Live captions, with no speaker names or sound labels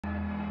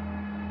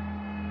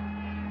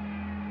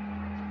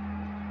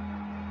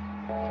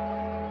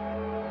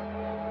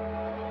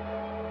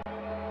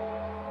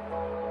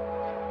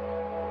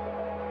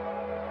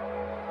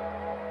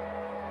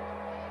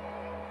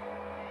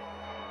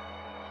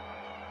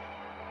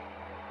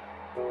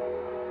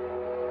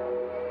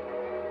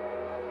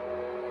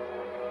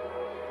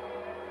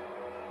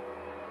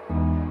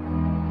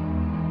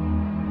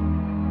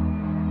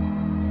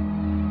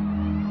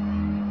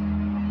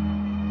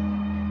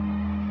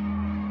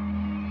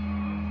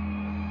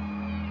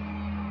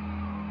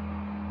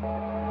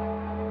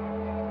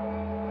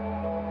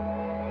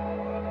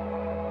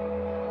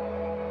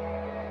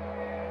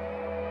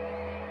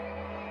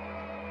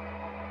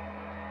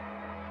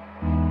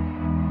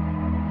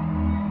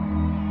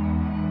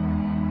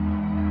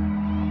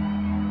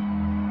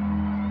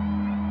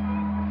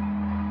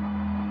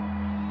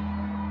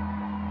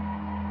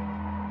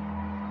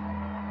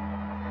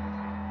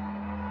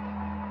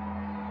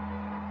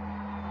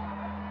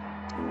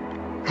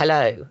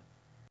Hello.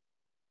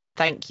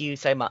 Thank you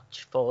so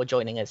much for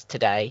joining us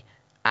today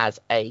as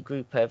a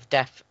group of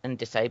deaf and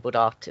disabled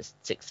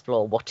artists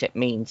explore what it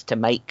means to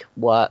make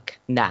work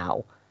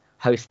now,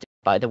 hosted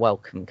by the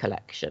Wellcome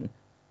Collection.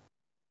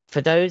 For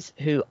those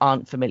who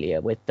aren't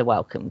familiar with the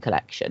Wellcome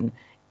Collection,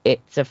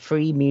 it's a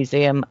free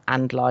museum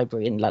and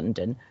library in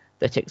London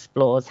that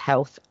explores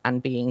health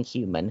and being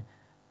human,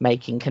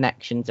 making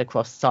connections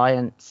across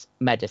science,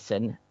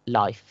 medicine,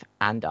 life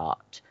and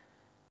art.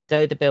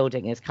 Though the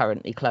building is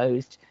currently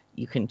closed,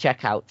 you can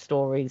check out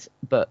stories,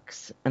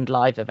 books and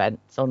live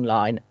events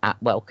online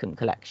at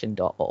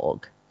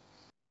welcomecollection.org.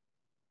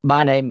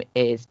 My name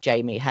is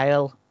Jamie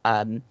Hale.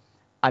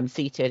 I'm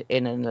seated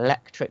in an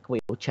electric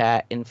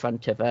wheelchair in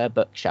front of a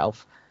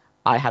bookshelf.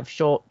 I have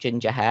short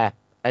ginger hair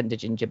and a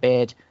ginger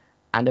beard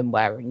and am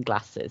wearing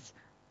glasses.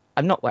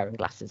 I'm not wearing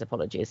glasses,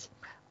 apologies.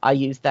 I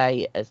use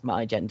they as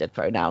my gendered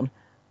pronoun.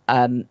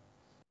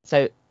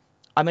 So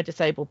I'm a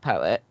disabled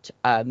poet.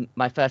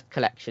 My first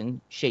collection,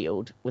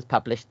 Shield, was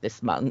published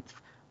this month,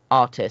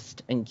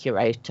 artist and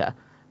curator,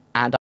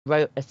 and I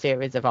wrote a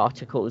series of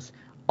articles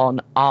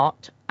on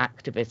art,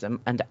 activism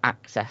and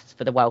access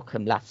for the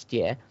Wellcome last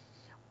year.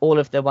 All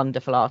of the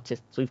wonderful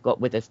artists we've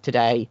got with us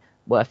today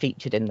were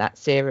featured in that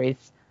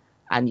series,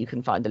 and you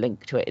can find a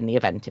link to it in the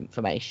event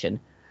information.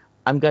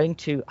 I'm going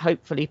to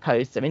hopefully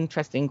pose some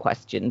interesting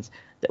questions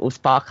that will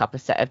spark up a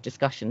set of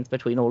discussions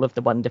between all of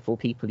the wonderful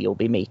people you'll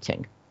be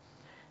meeting.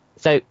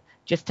 So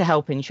just to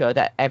help ensure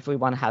that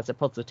everyone has a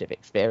positive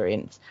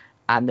experience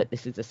and that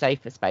this is a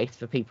safer space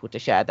for people to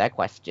share their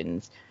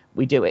questions,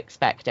 we do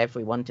expect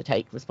everyone to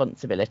take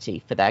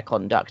responsibility for their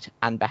conduct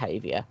and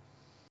behaviour.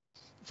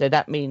 So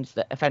that means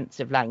that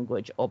offensive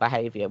language or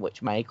behaviour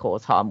which may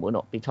cause harm will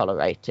not be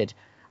tolerated.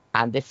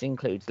 And this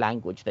includes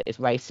language that is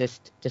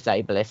racist,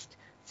 disablist,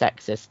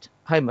 sexist,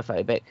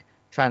 homophobic,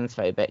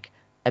 transphobic,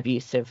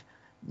 abusive,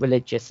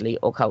 religiously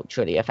or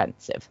culturally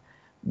offensive.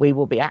 We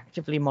will be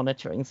actively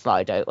monitoring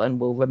Slido and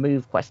will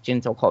remove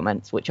questions or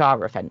comments which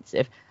are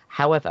offensive.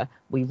 However,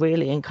 we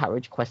really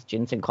encourage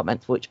questions and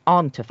comments which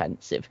aren't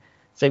offensive.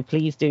 So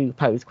please do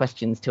pose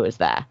questions to us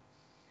there.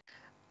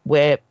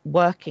 We're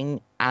working,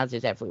 as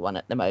is everyone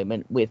at the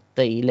moment, with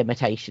the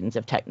limitations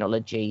of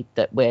technology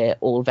that we're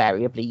all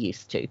variably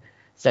used to.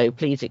 So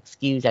please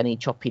excuse any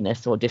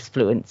choppiness or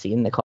disfluency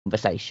in the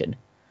conversation.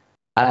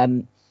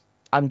 I'm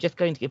just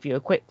going to give you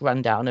a quick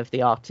rundown of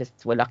the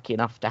artists we're lucky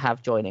enough to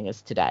have joining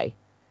us today.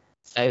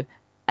 So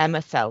Emma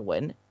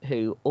Selwyn,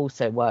 who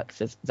also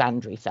works as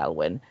Zandri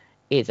Selwyn,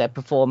 is a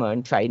performer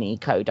and trainee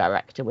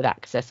co-director with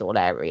Access All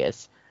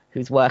Areas,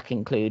 whose work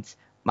includes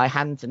My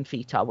Hands and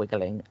Feet Are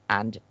Wiggling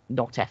and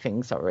Not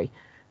Effing Sorry,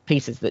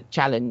 pieces that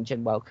challenge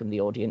and welcome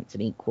the audience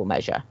in equal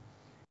measure.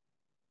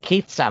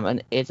 Keith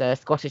Salmon is a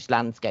Scottish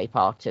landscape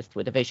artist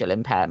with a visual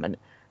impairment,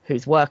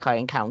 whose work I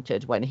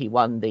encountered when he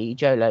won the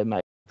Joe Lomo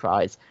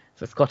Prize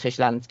for Scottish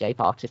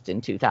Landscape Artist in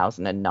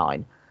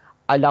 2009.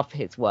 I love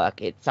his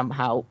work. It's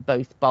somehow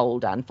both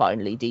bold and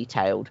finely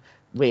detailed,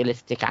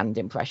 realistic and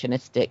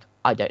impressionistic.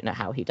 I don't know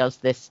how he does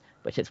this,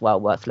 but it's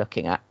well worth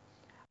looking at.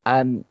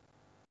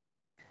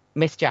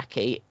 Miss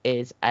Jackie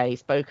is a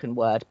spoken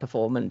word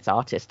performance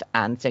artist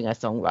and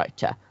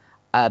singer-songwriter.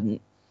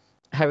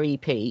 Her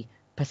EP,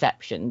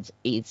 Perceptions,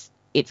 it's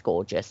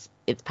gorgeous,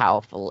 it's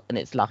powerful and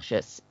it's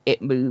luscious.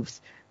 It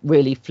moves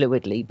really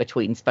fluidly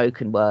between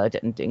spoken word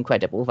and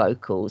incredible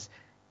vocals,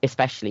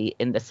 especially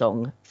in the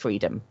song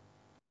Freedom.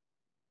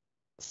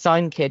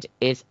 Signkid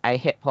is a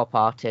hip-hop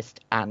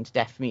artist and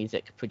deaf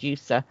music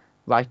producer,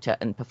 writer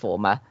and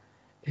performer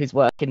whose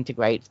work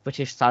integrates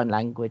British Sign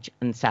Language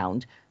and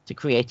sound to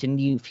create a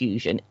new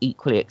fusion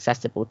equally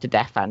accessible to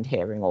deaf and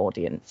hearing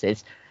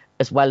audiences,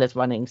 as well as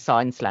running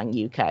Sign Slang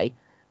UK,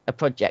 a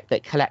project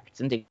that collects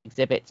and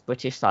exhibits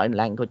British Sign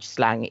Language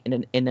slang in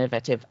an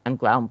innovative and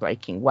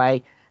groundbreaking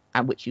way,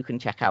 and which you can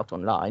check out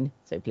online,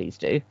 so please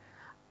do.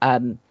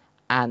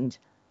 And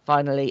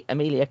finally,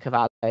 Amelia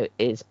Cavallo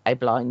is a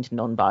blind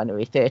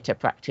non-binary theatre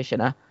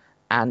practitioner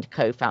and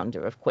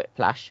co-founder of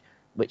Quiplash,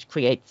 which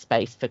creates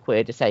space for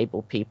queer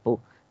disabled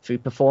people through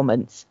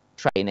performance,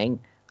 training,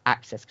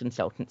 access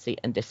consultancy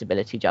and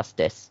disability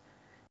justice.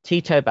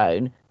 Tito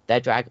Bone, their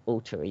drag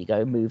alter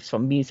ego moves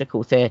from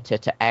musical theatre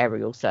to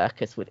aerial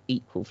circus with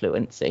equal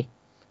fluency.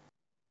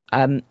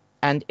 And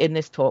in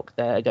this talk,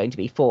 there are going to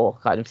be 4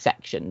 kind of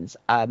sections.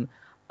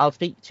 I'll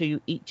speak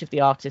to each of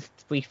the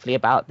artists briefly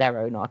about their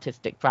own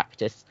artistic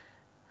practice,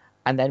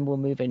 and then we'll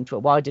move into a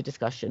wider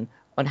discussion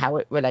on how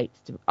it relates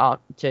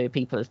to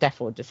people as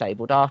deaf or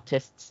disabled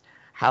artists,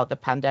 how the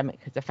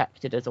pandemic has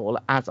affected us all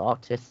as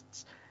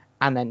artists,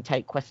 and then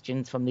take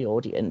questions from the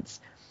audience.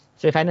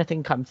 So if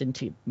anything comes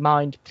into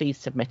mind, please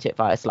submit it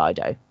via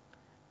Slido.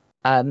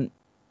 And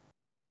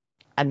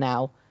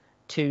now,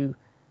 to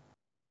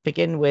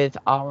begin with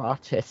our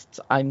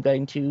artists, I'm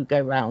going to go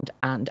around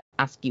and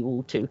ask you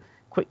all to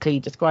quickly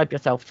describe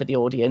yourself for the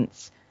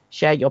audience,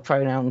 share your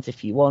pronouns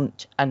if you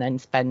want, and then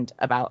spend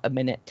about a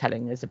minute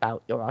telling us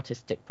about your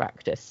artistic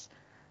practice.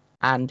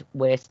 And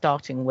we're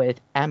starting with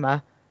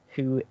Emma,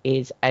 who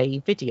is a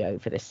video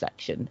for this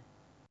section.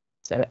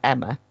 So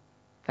Emma,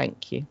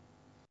 thank you.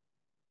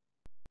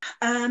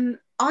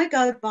 I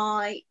go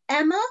by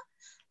Emma,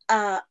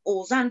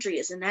 or Zandri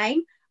is a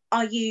name.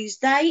 I use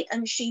they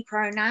and she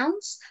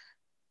pronouns,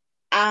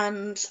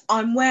 and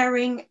I'm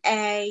wearing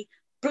a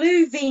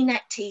blue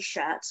V-neck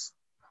t-shirt.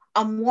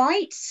 I'm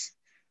white.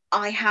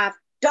 I have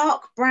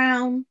dark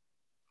brown,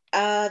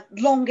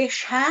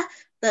 longish hair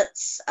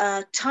that's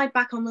tied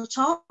back on the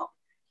top,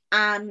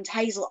 and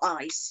hazel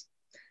eyes.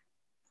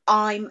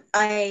 I'm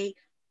a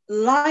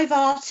live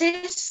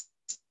artist,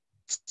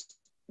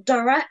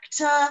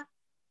 director,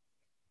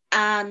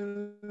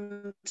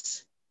 and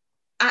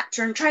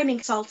actor and training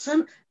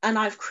consultant, and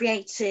I've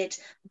created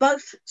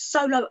both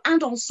solo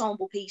and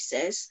ensemble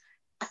pieces.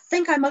 I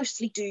think I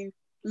mostly do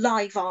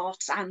live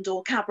art and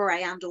or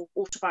cabaret and or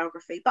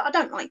autobiography, but I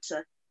don't like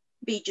to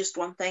be just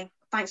one thing.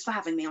 Thanks for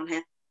having me on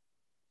here.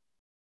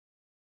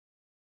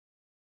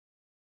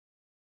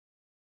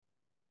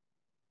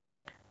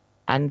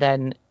 And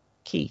then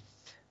Keith,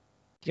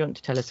 do you want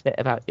to tell us a bit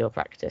about your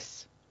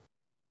practice?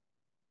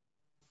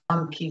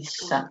 I'm Keith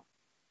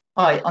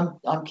Hi,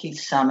 I'm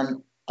Keith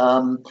Salmon,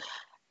 and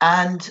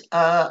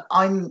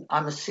I'm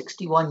a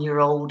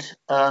 61-year-old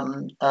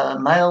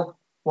male,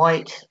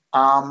 white.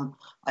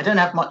 I don't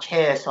have much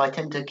hair, so I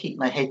tend to keep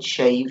my head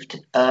shaved,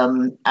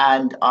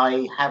 and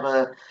I have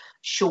a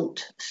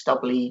short,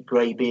 stubbly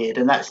grey beard,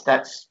 and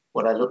that's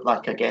what I look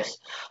like, I guess.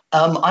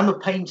 I'm a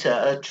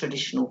painter, a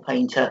traditional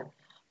painter,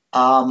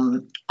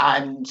 and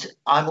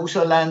I'm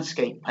also a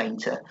landscape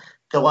painter,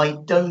 though I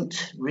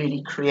don't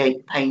really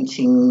create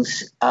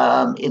paintings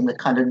in the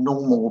kind of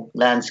normal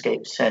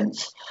landscape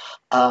sense.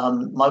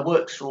 My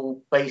works are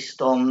all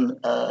based on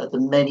the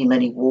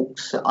many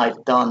walks that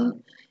I've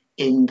done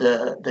in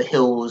the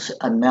hills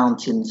and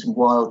mountains and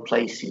wild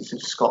places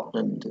of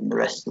Scotland and the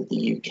rest of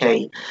the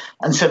UK.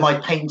 And so my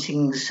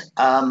paintings,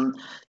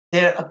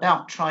 they're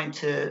about trying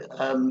to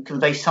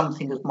convey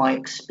something of my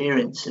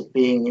experience of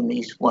being in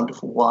these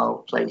wonderful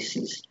wild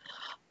places.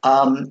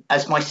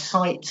 As my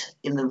sight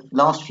in the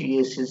last few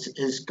years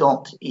has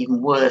got even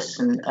worse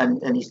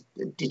and is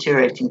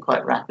deteriorating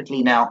quite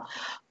rapidly now,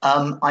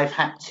 I've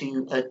had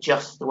to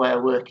adjust the way I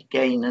work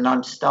again, and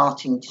I'm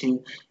starting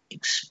to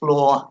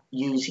explore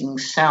using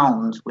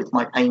sound with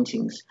my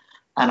paintings.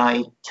 And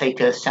I take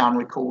a sound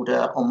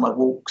recorder on my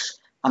walks,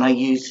 and I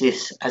use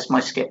this as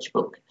my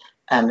sketchbook,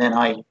 and then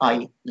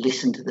I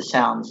listen to the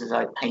sounds as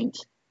I paint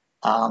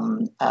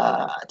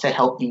to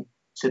help me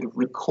sort of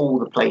recall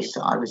the place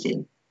that I was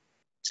in.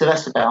 So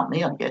that's about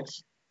me, I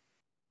guess.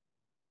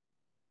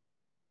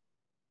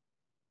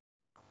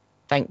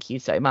 Thank you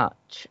so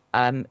much.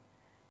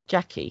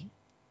 Jackie.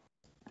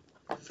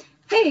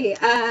 Hey,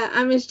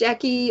 I'm Miss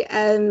Jackie.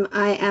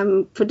 I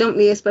am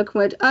predominantly a spoken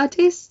word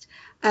artist,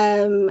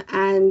 and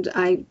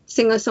I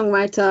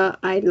singer-songwriter.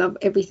 I love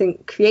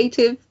everything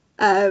creative.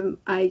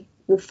 I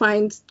will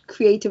find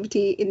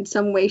creativity in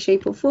some way,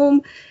 shape or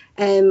form.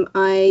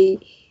 I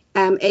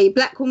am a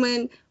Black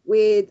woman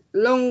with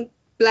long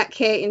black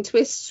hair in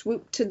twists,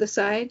 swooped to the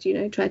side, you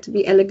know, try to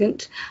be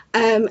elegant.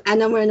 And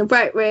I'm wearing a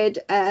bright red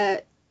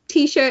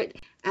t-shirt,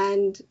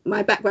 and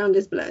my background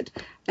is blurred.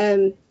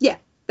 Yeah,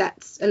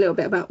 that's a little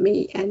bit about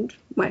me and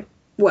my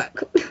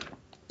work.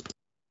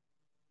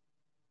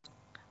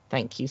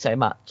 Thank you so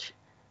much.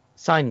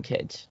 Sign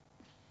Kid.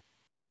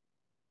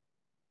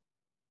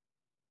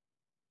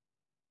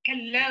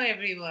 Hello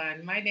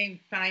everyone, my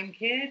name's Sign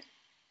Kid.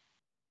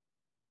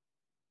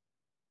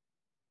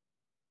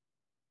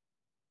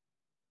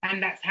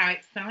 And that's how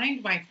it's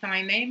signed, my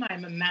sign name.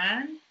 I'm a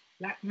man,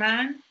 black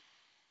man.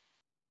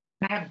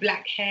 I have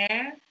black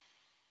hair.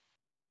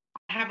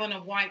 I have on a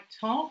white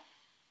top.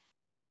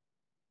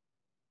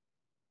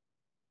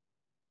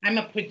 I'm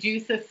a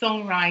producer,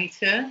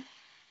 songwriter,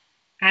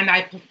 and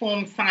I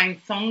perform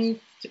signed songs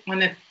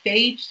on a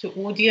stage to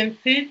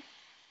audiences.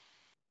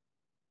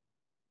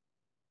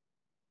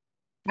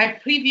 I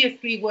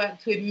previously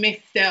worked with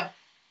Mr.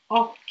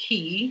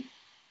 Off-Key,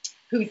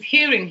 who's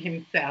hearing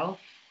himself.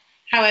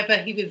 However,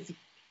 he was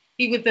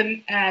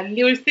a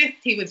lyricist.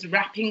 He was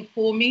rapping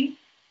for me.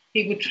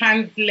 He would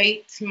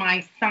translate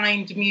my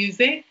signed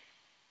music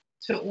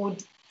so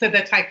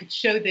that I could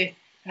show this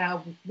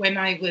when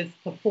I was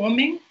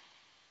performing.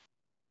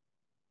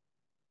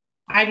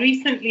 I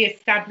recently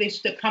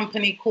established a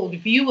company called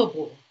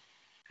Viewable,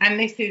 and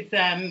this is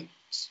a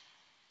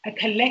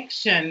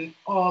collection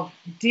of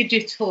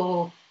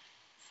digital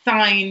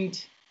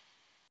signed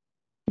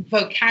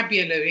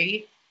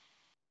vocabulary,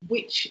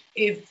 which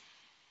is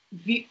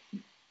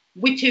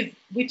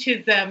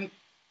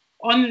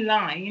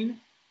online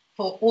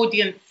for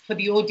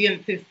the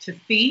audiences to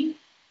see.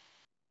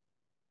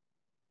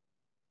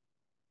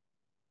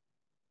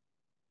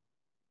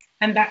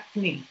 And that's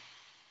me.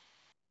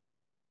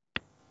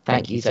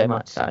 Thank you so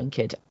much,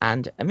 Kid.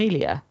 And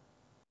Amelia.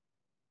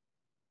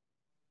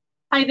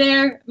 Hi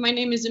there, my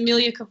name is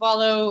Amelia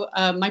Cavallo.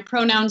 My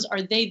pronouns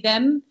are they,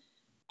 them,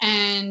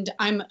 and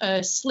I'm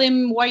a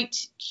slim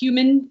white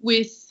human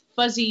with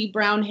fuzzy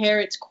brown hair.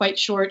 It's quite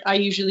short. I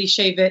usually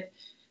shave it,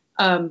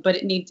 but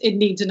it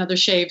needs another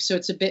shave, so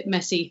it's a bit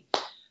messy.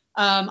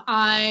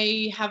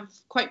 I have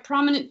quite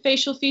prominent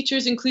facial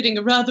features, including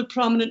a rather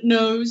prominent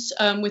nose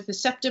with a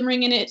septum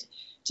ring in it.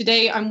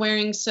 Today I'm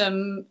wearing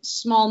some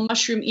small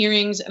mushroom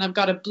earrings, and I've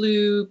got a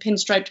blue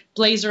pinstriped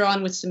blazer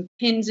on with some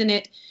pins in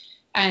it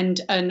and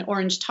an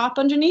orange top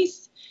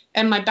underneath.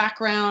 And my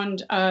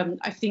background,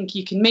 I think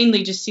you can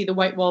mainly just see the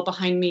white wall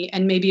behind me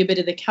and maybe a bit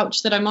of the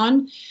couch that I'm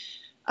on.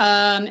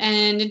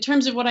 And in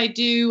terms of what I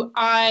do,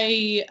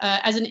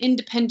 as an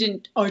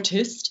independent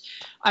artist,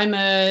 I'm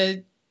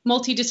a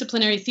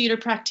multidisciplinary theater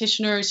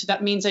practitioner. So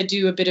that means I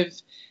do a bit of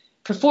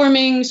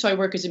performing. So I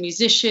work as a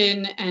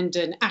musician and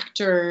an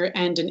actor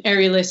and an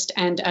aerialist,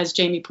 and as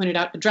Jamie pointed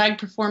out, a drag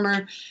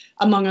performer,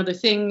 among other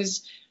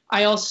things.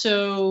 I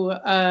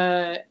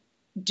also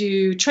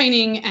do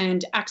training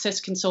and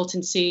access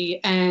consultancy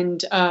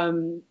and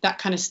that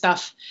kind of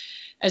stuff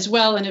as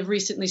well, and have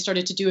recently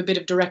started to do a bit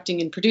of directing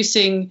and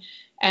producing.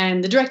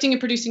 And the directing and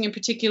producing in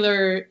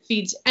particular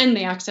and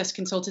the access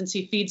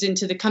consultancy feeds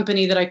into the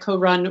company that I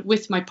co-run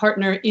with my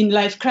partner in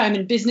life, crime,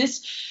 and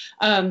business.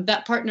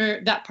 That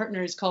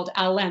partner is called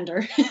Al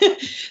Lander.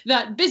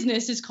 That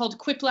business is called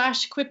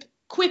Quiplash.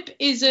 Quip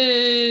is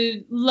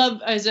an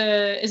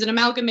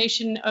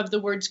amalgamation of the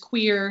words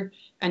queer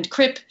and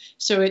crip,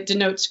 so it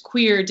denotes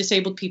queer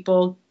disabled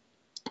people.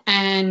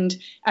 And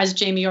as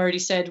Jamie already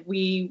said,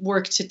 we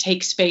work to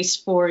take space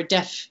for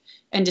deaf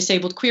and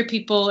disabled queer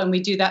people, and we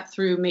do that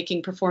through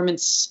making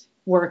performance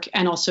work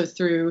and also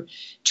through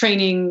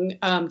training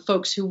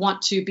folks who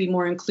want to be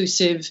more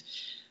inclusive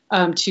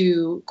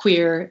to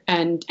queer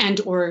and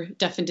or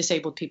deaf and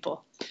disabled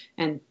people.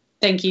 And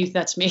thank you,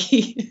 that's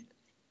me.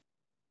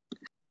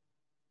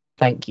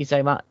 Thank you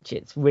so much.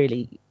 It's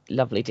really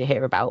lovely to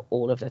hear about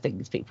all of the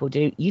things people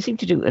do. You seem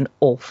to do an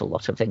awful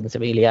lot of things,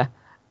 Amelia.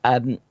 I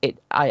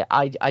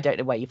don't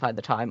know where you find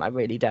the time. I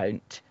really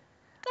don't.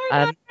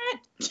 Sorry about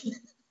that.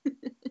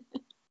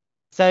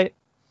 So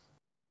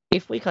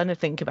if we kind of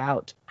think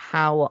about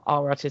how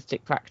our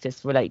artistic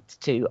practice relates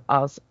to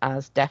us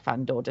as deaf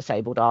and or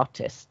disabled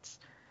artists,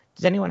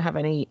 does anyone have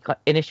any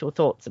initial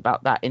thoughts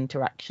about that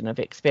interaction of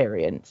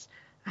experience?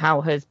 How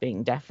has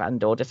being deaf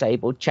and or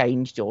disabled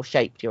changed or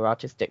shaped your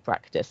artistic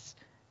practice?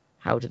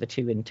 How do the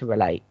two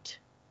interrelate?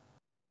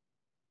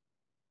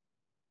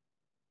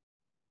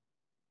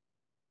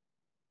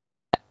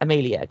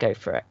 Amelia, go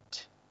for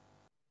it.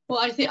 Well,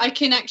 I think I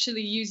can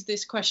actually use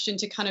this question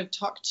to kind of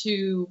talk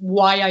to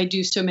why I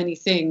do so many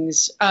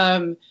things.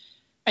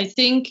 I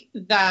think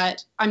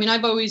that,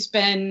 I've always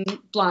been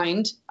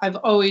blind. I've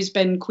always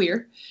been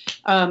queer.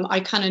 I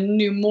kind of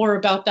knew more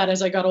about that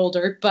as I got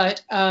older,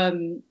 but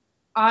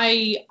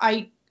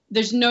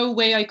there's no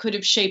way I could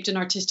have shaped an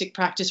artistic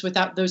practice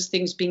without those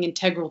things being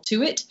integral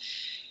to it.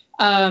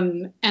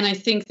 And I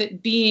think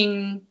that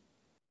being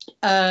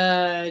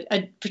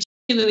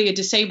particularly a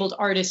disabled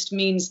artist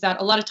means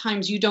that a lot of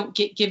times you don't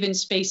get given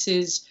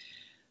spaces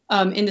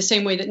in the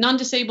same way that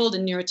non-disabled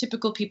and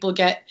neurotypical people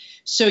get.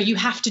 So you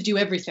have to do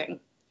everything.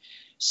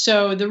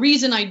 So the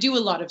reason I do a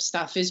lot of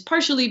stuff is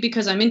partially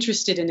because I'm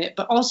interested in it,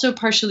 but also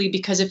partially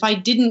because if I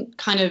didn't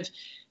kind of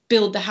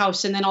build the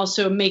house and then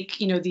also make,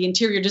 the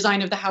interior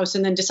design of the house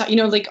and then decide,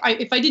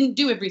 if I didn't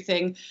do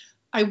everything,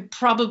 I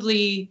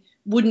probably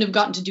wouldn't have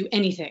gotten to do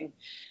anything.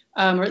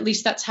 Or at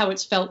least that's how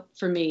it's felt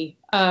for me.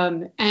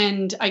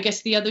 And I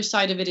guess the other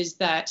side of it is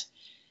that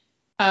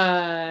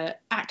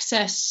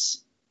access,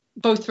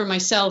 both for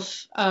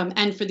myself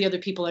and for the other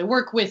people I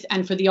work with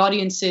and for the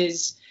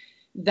audiences,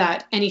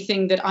 that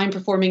anything that I'm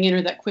performing in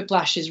or that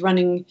Quiplash is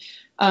running,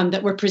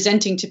 that we're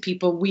presenting to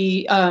people,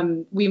 we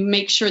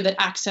make sure that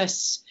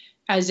access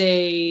as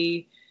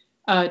an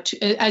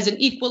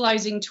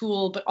equalizing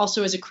tool, but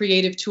also as a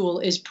creative tool,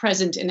 is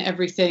present in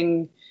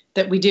everything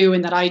that we do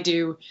and that I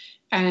do.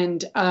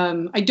 And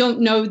I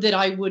don't know that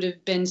I would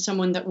have been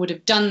someone that would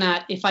have done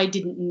that if I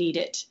didn't need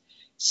it.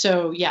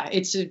 So yeah,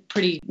 it's a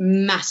pretty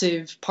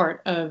massive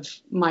part of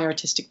my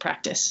artistic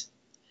practice.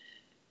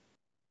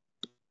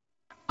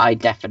 I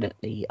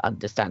definitely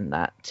understand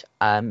that.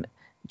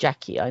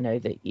 Jackie, I know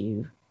that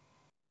you...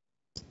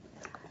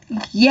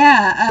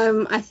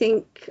 Yeah, I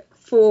think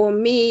for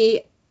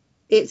me,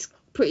 it's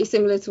pretty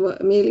similar to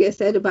what Amelia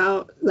said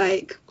about,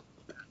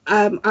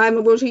 I'm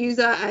a wheelchair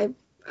user. I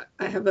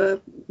I have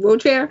a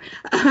wheelchair.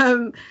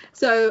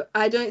 So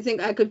I don't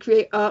think I could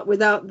create art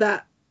without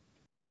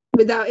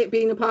it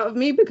being a part of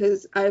me,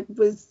 because I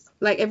was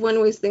like, everyone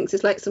always thinks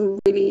it's like some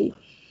really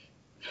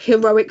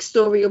heroic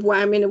story of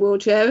why I'm in a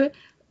wheelchair.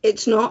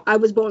 It's not. I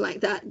was born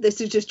like that.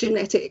 This is just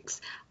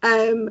genetics.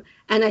 And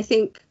I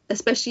think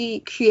especially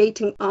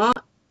creating art,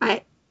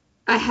 I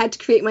had to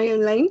create my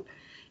own lane,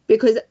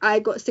 because I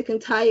got sick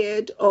and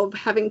tired of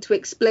having to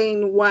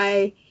explain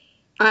why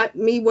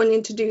me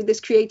wanting to do this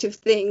creative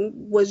thing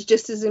was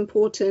just as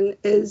important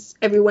as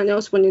everyone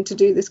else wanting to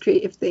do this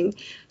creative thing.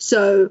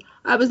 So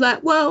I was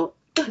like, well,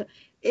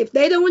 if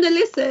they don't want to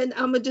listen,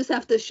 I'm gonna just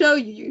have to show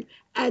you.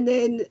 And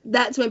then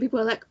that's when people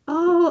are like,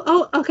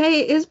 oh, okay,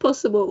 it is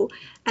possible.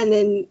 And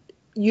then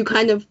you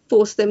kind of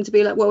force them to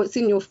be like, well, it's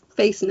in your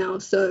face now.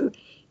 So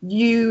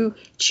you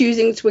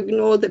choosing to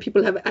ignore that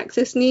people have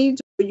access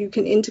needs, or you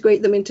can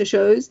integrate them into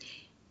shows,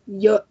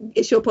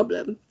 it's your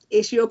problem.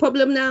 It's your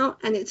problem now,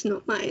 and it's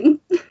not mine.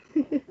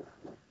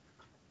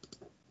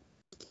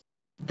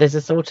 There's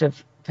a sort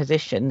of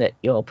position that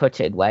you're put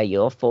in where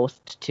you're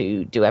forced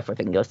to do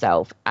everything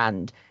yourself,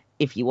 and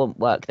if you want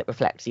work that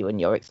reflects you and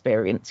your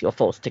experience, you're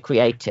forced to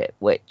create it,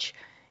 which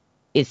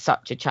is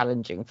such a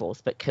challenging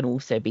force, but can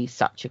also be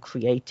such a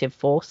creative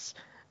force.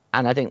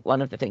 And I think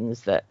one of the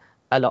things that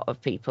a lot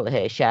of people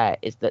here share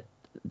is that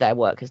their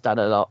work has done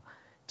a lot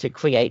to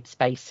create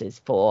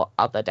spaces for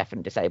other deaf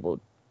and disabled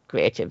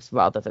creatives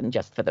rather than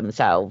just for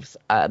themselves,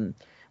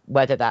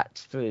 whether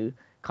that's through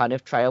kind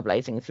of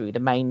trailblazing through the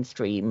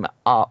mainstream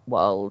art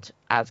world,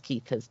 as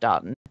Keith has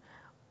done,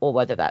 or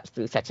whether that's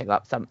through setting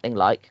up something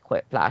like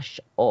Quiplash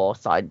or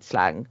Side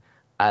Slang.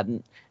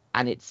 And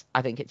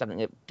I think it's something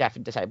that deaf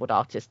and disabled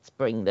artists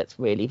bring that's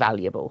really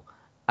valuable.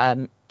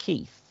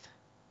 Keith?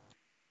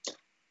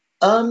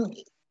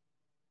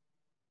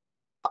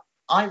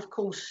 I, of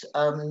course,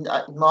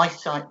 my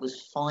site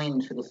was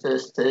fine for the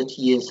first 30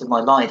 years of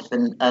my life,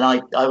 and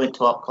I went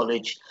to art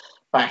college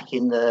back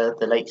in the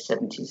late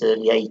 70s,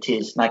 early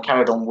 80s, and I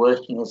carried on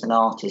working as an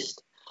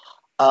artist.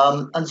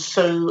 And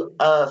so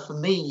for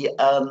me,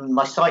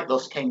 my sight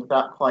loss came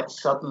about quite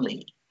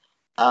suddenly.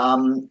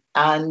 And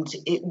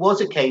it was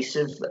a case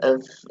of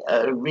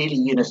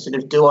really, sort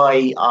of, do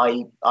I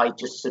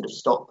just sort of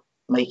stop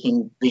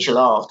making visual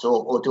art,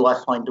 or do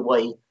I find a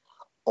way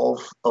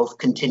of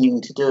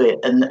continuing to do it?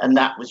 And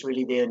that was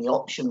really the only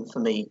option for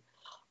me.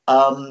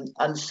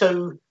 And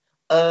so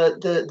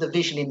the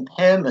visual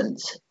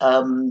impairment,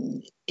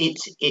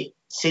 it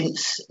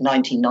since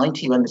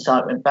 1990, when the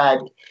site went bad,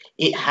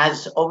 it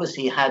has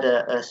obviously had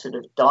a sort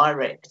of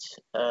direct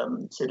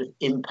sort of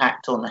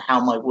impact on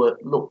how my work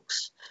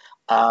looks.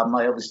 I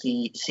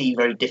obviously see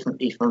very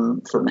differently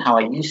from how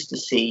I used to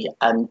see,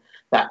 and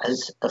that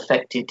has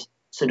affected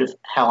sort of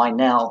how I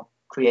now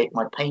create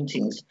my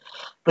paintings.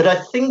 But I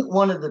think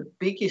one of the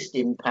biggest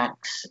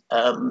impacts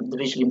the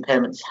visual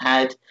impairments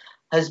had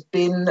has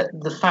been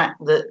the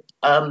fact that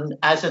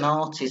as an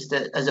artist,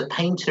 as a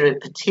painter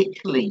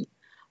particularly,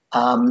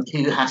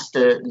 who has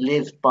to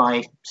live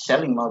by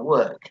selling my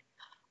work,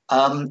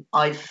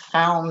 I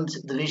found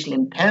the visual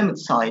impairment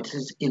side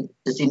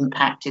has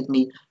impacted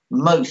me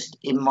most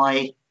in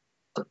my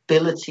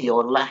ability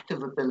or lack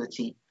of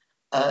ability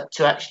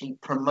to actually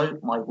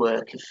promote my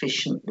work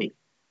efficiently.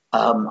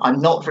 I'm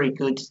not very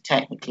good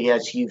technically,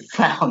 as you've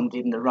found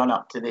in the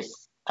run-up to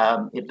this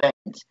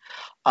event.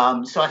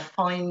 So I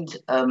find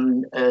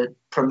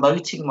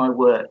promoting my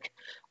work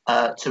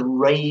to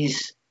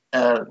raise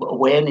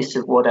awareness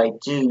of what I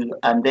do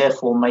and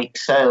therefore make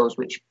sales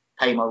which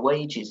pay my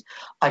wages,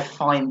 I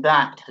find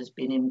that has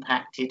been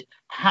impacted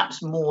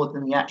perhaps more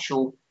than the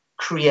actual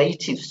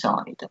creative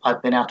side.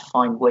 I've been able to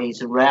find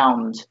ways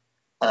around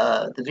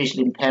the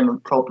visual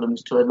impairment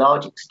problems to a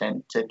large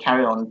extent to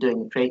carry on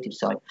doing the creative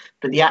side.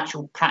 But the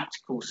actual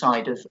practical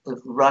side of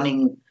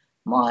running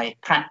my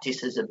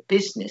practice as a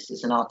business,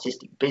 as an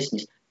artistic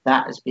business,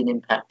 that has been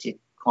impacted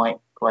quite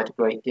a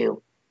great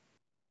deal.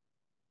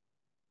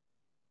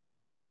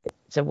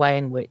 It's a way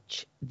in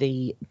which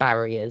the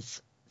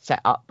barriers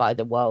set up by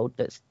the world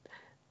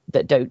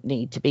that don't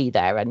need to be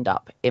there end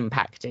up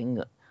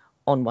impacting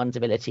on one's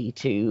ability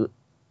to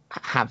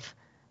have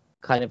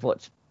kind of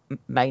what's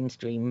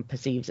mainstream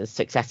perceives as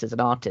success as an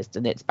artist,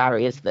 and it's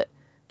barriers that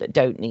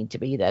don't need to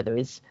be there. There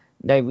is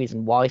no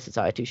reason why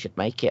society should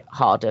make it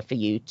harder for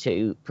you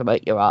to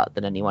promote your art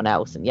than anyone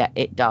else, and yet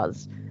it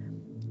does.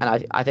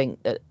 And I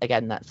think that,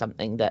 again, that's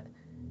something that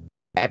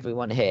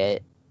everyone here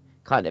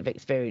kind of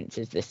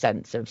experiences, this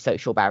sense of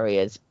social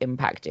barriers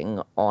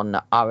impacting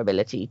on our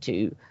ability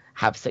to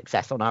have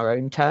success on our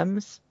own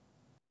terms.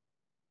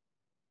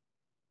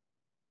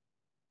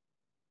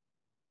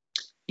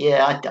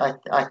 Yeah,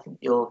 I think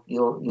you're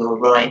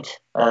right.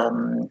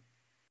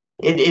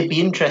 It'd be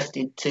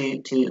interesting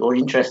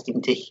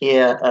to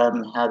hear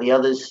how the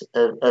others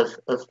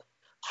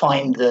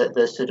find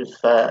the sort of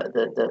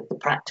the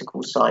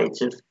practical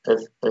sides of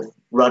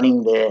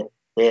running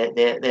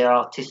their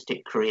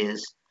artistic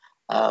careers.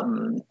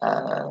 So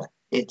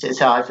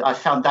I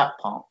found that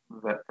part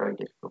very, very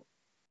difficult.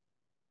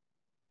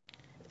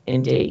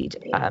 Indeed.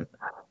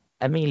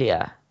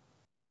 Amelia?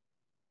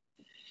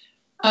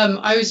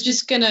 I was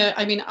just gonna,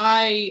 I mean,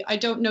 I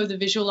don't know the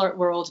visual art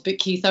world, but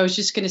Keith, I was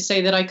just gonna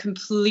say that I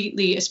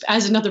completely,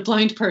 as another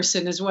blind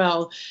person as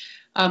well,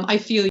 I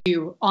feel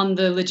you on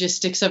the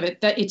logistics of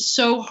it, that it's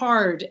so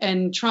hard,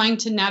 and trying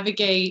to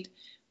navigate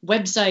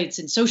websites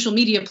and social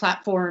media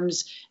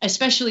platforms,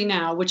 especially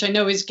now, which I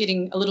know is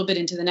getting a little bit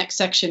into the next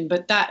section,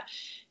 but that,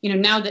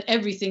 now that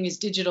everything is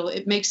digital,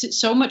 it makes it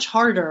so much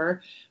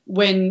harder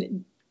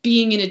when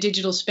being in a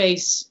digital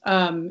space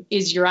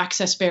is your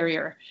access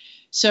barrier.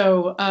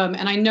 So,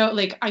 and I know,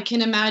 like, I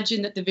can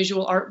imagine that the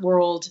visual art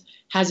world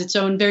has its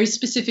own very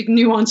specific,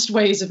 nuanced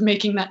ways of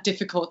making that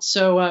difficult.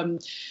 So,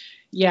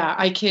 yeah,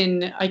 I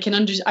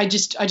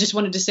just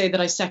wanted to say that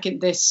I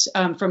second this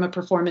from a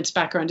performance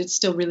background. It's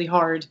still really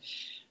hard.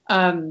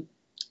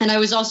 And I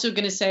was also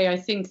going to say, I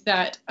think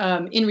that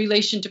in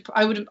relation to,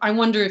 I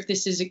wonder if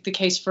this is the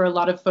case for a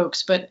lot of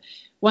folks, but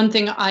one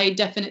thing I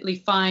definitely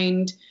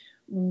find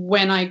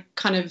when I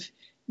kind of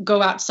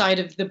go outside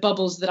of the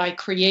bubbles that I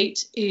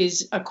create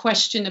is a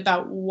question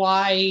about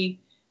why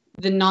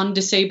the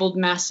non-disabled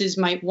masses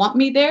might want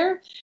me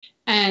there.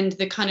 And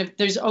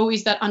there's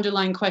always that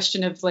underlying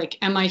question of, like,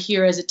 am I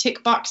here as a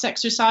tick box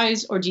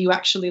exercise, or do you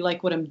actually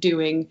like what I'm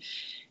doing?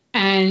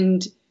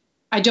 And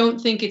I don't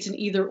think it's an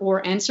either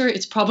or answer.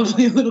 It's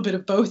probably a little bit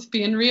of both,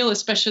 being real,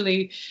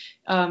 especially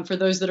for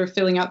those that are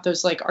filling out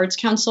those, like, Arts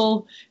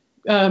Council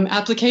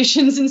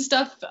applications and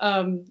stuff.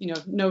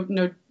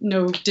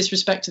 No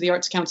disrespect to the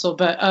Arts Council,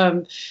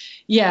 but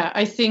yeah,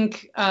 I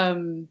think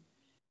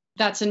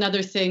that's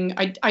another thing.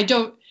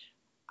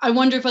 I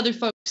wonder if other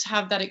folks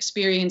have that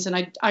experience,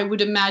 and I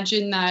would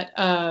imagine that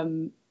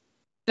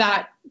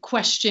that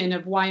question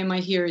of why am I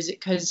here? Is it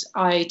because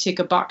I tick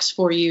a box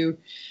for you?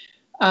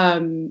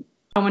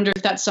 I wonder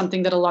if that's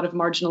something that a lot of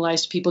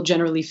marginalized people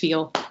generally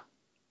feel.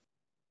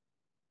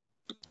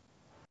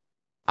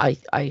 I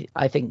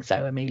think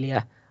so,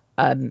 Amelia.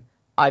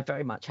 I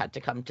very much had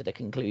to come to the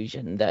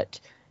conclusion that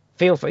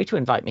feel free to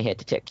invite me here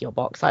to tick your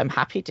box. I'm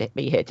happy to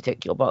be here to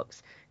tick your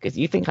box, because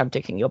you think I'm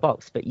ticking your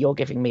box, but you're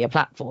giving me a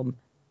platform,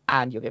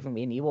 and you're giving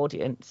me a new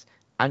audience,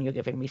 and you're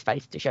giving me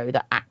space to show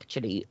that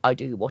actually I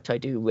do what I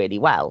do really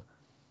well.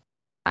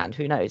 And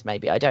who knows,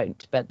 maybe I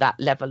don't. But that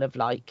level of,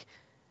 like,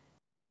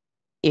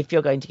 if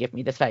you're going to give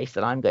me the space,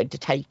 then I'm going to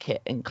take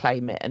it and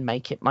claim it and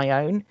make it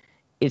my own,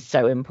 is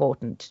so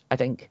important, I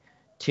think,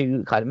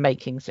 to kind of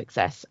making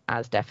success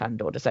as deaf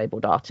and or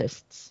disabled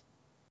artists.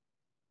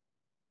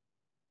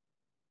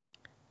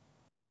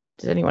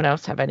 Does anyone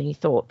else have any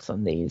thoughts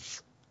on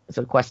these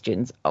sort of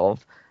questions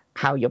of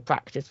how your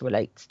practice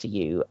relates to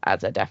you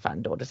as a deaf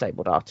and or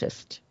disabled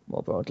artist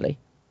more broadly?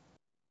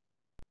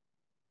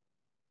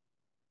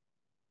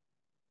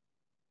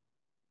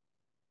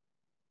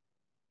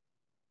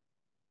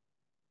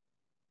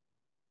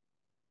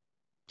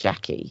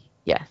 Jackie,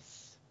 yes.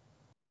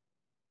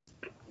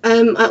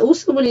 I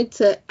also wanted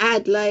to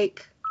add,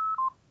 like,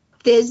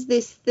 there's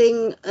this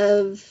thing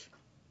of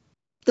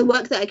the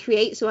work that I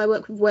create. So I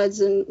work with words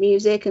and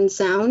music and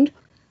sound.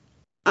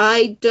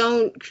 I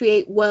don't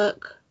create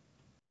work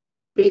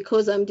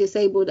because I'm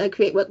disabled. I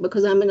create work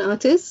because I'm an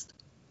artist.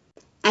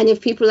 And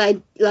if people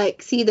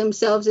like see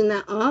themselves in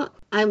that art,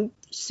 I'm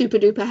super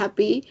duper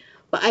happy.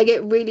 But I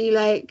get really,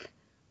 like,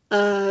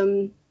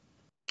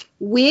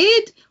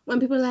 weird when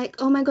people are like,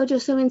 oh my god, you're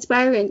so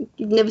inspiring.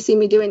 You've never seen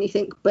me do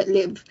anything but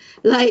live.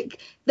 Like,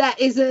 that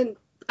isn't,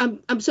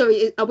 I'm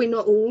sorry, are we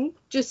not all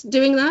just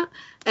doing that?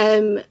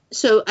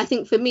 So I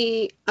think for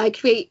me, I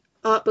create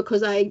art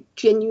because I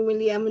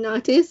genuinely am an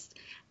artist,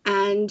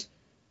 and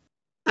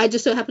I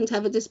just so happen to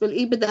have a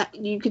disability, but that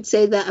you could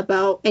say that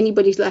about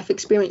anybody's life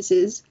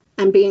experiences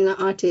and being an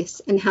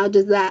artist, and how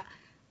does that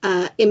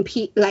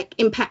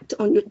impact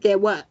on their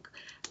work.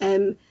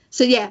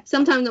 So yeah,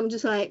 sometimes I'm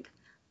just like,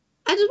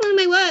 I just want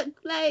to make work,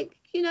 like,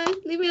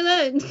 leave me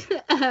alone.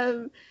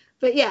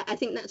 But yeah, I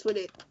think that's what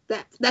it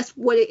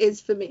is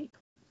for me.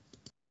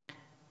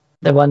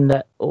 The one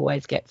that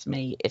always gets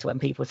me is when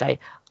people say,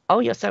 oh,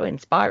 you're so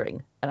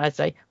inspiring. And I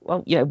say,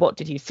 well, what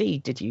did you see?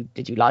 Did you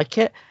like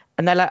it?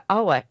 And they're like,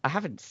 oh, I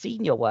haven't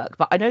seen your work,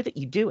 but I know that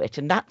you do it,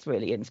 and that's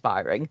really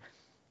inspiring.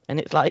 And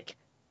it's like,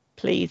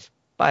 please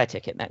buy a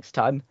ticket next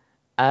time.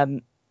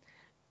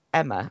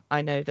 Emma,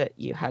 I know that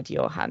you had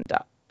your hand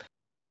up.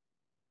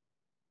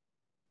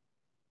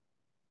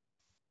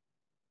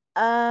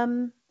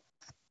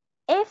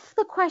 If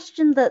the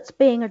question that's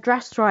being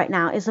addressed right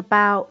now is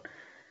about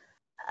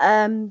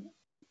how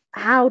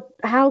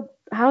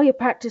your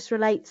practice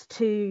relates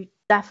to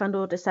deaf and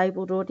or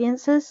disabled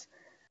audiences,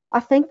 I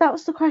think that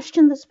was the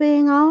question that's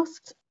being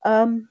asked.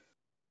 And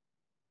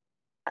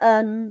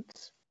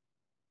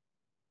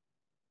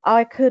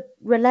I could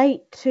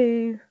relate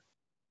to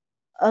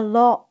a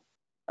lot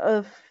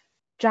of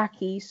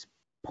Jackie's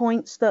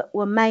points that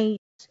were made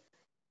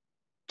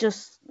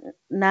just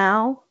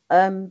now,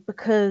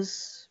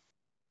 because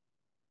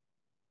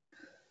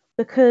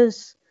the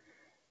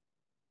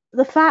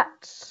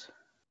fact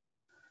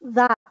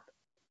that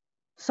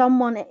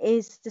someone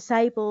is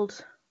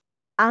disabled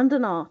and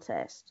an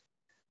artist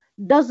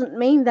doesn't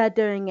mean they're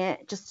doing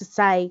it just to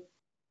say,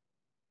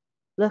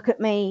 look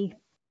at me,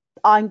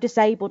 I'm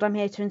disabled, I'm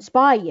here to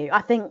inspire you.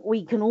 I think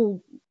we can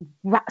all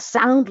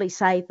soundly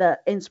say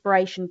that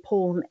inspiration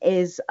porn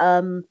is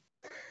I'm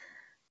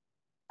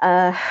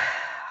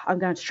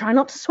going to try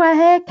not to swear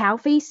here, cow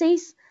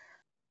feces.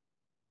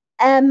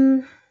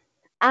 And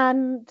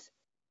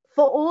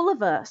for all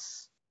of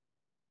us,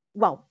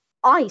 well,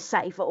 I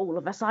say for all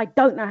of us, I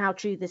don't know how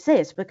true this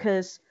is,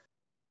 because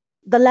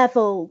the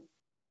level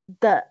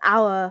that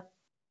our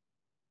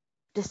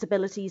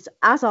disabilities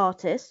as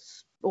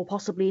artists, or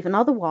possibly even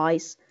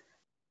otherwise,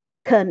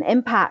 can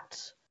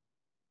impact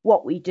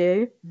what we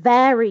do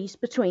varies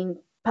between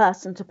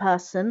person to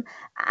person,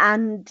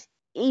 and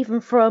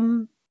even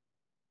from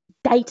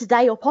day to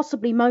day, or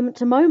possibly moment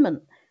to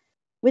moment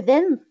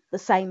within the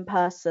same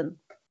person.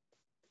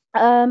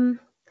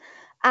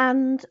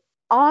 And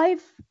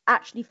I've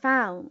actually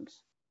found,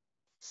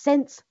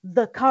 since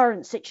the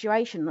current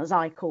situation, as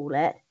I call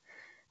it,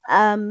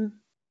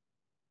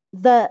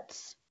 that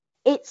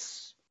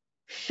it's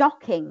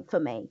shocking for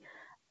me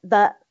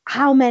that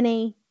how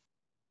many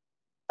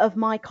of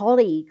my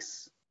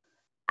colleagues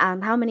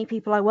and how many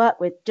people I work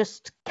with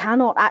just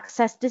cannot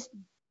access this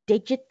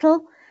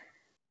digital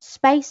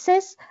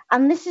spaces.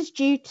 And this is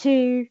due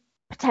to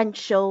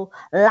potential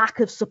lack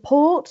of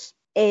support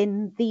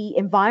in the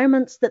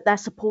environments that they're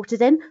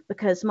supported in,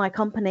 because my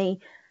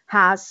company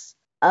has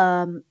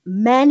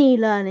many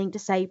learning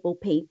disabled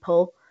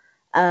people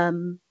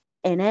in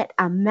it,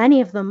 and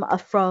many of them are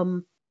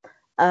from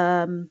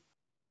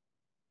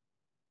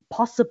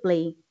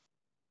possibly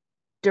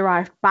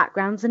derived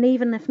backgrounds, and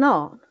even if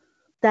not,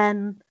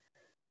 then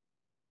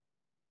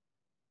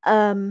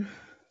I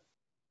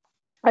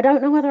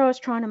don't know whether I was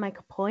trying to make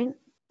a point,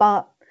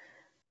 but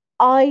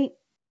I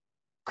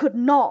could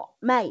not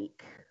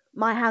make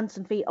my hands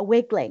and feet a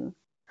wiggling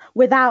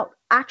without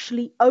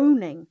actually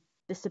owning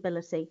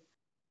disability.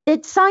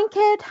 Did Sign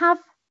Kid have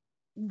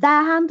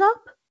their hand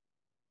up?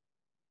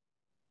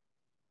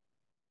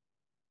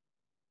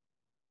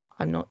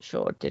 I'm not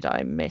sure. Did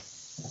I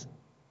miss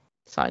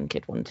Sign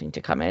Kid wanting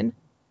to come in?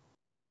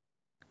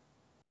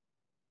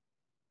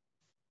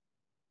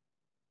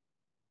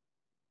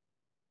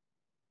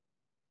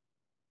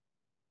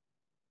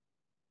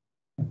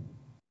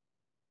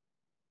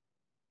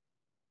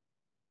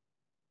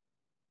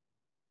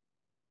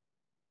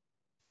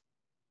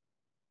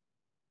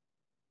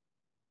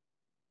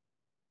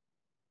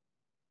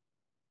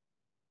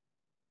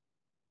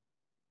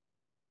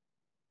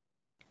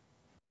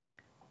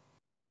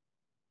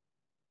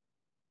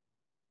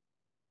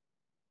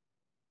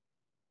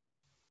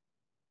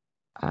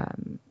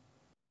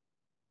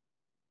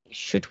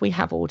 Should we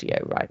have audio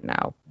right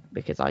now?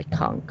 Because I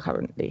can't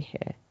currently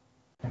hear.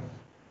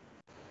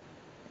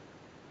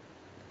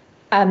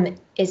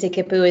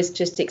 Izagabu is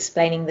just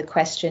explaining the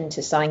question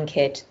to Sign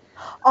Kid.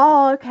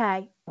 Oh,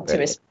 okay. To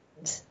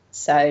respond.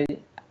 So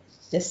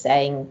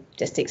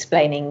just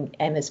explaining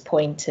Emma's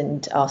point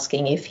and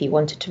asking if he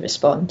wanted to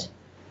respond.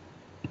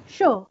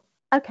 Sure.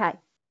 Okay.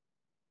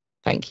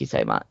 Thank you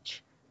so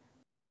much.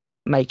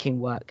 Making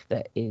work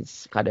that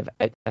is kind of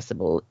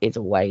accessible is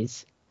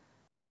always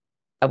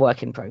a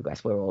work in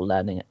progress. We're all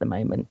learning at the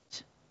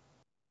moment.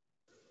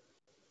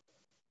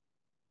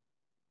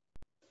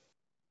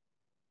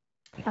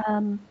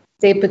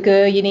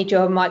 Bagur, you need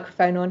your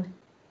microphone on.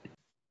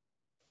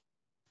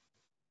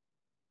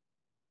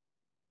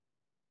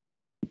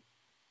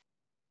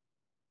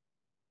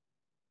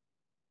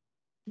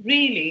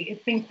 Really,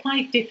 it's been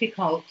quite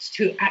difficult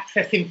to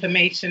access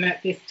information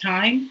at this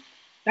time.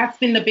 That's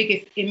been the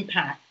biggest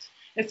impact,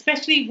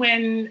 especially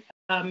when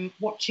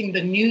watching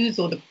the news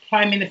or the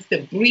Prime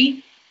Minister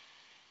brief.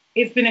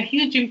 It's been a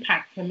huge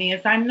impact for me,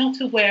 as I'm not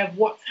aware of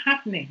what's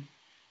happening,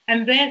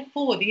 and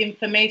therefore the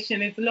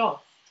information is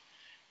lost.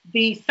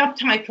 The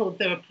subtitles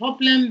are a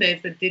problem.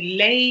 There's a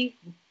delay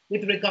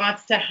with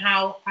regards to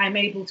how I'm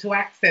able to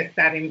access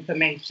that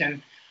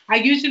information. I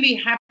usually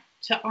have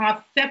to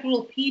ask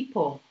several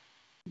people,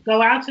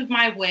 go out of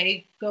my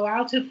way, go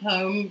out of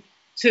home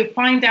to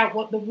find out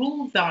what the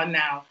rules are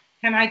now.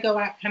 Can I go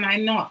out? Can I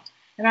not?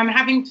 And I'm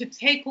having to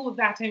take all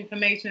that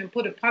information and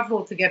put a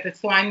puzzle together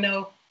so I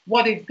know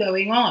what is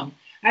going on,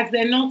 as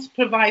they're not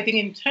providing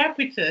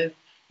interpreters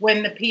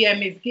when the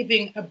PM is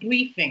giving a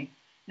briefing.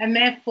 And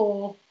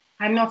therefore,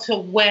 I'm not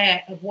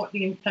aware of what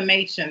the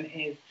information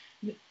is.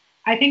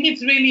 I think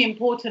it's really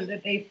important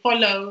that they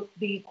follow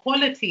the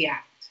Equality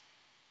Act.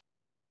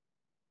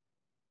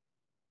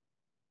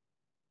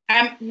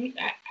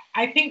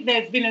 I think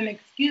there's been an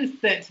excuse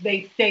that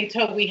they state,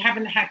 oh, we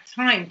haven't had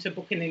time to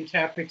book an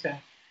interpreter.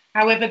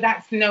 However,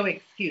 that's no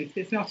excuse.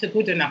 It's not a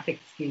good enough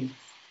excuse.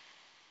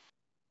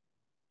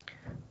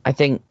 I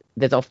think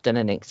there's often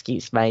an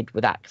excuse made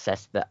with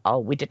access that, oh,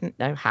 we didn't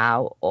know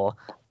how, or,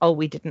 oh,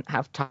 we didn't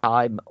have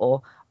time,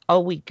 or, oh,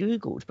 we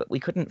Googled, but we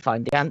couldn't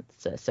find the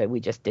answer, so we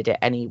just did it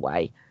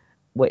anyway,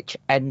 which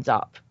ends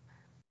up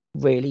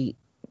really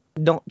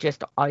not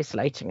just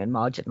isolating and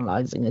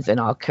marginalising us in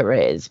our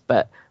careers,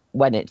 but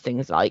when it's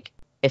things like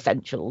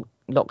essential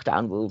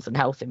lockdown rules and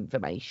health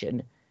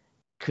information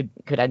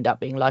could end up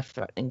being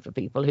life-threatening for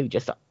people who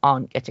just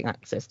aren't getting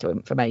access to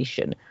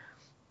information.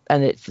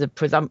 and it's the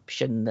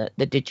presumption that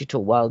the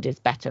digital world is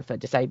better for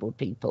disabled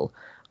people.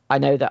 I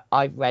know that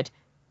I've read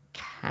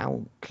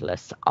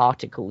countless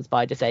articles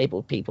by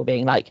disabled people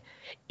being like,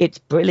 it's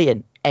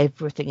brilliant,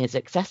 everything is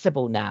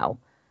accessible now.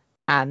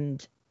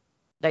 And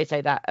they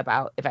say that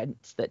about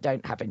events that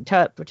don't have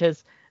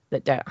interpreters,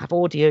 that don't have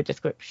audio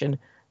description,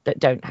 that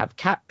don't have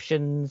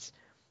captions,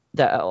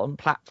 that are on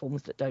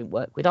platforms that don't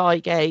work with eye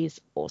gaze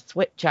or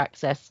switch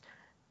access.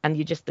 And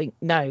you just think,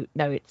 no,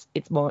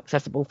 it's more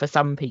accessible for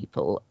some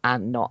people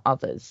and not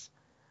others.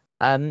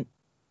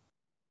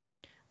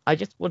 I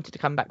just wanted to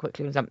come back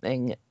quickly on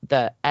something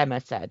that Emma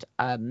said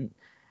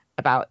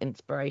about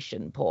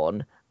inspiration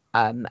porn,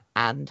 and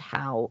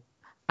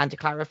to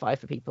clarify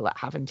for people that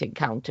haven't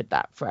encountered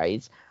that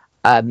phrase,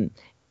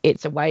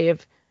 it's a way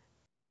of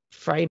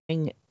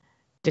framing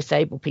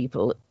disabled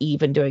people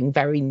even doing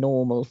very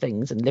normal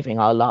things and living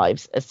our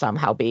lives as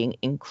somehow being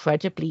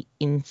incredibly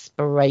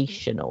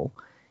inspirational.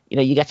 You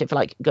know, you get it for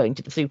like going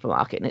to the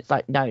supermarket and it's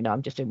like, no,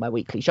 I'm just doing my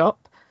weekly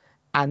shop.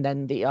 And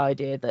then the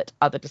idea that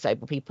other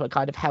disabled people are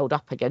kind of held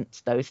up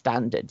against those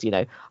standards. You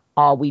know,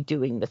 are we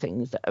doing the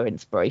things that are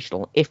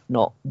inspirational? If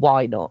not,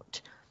 why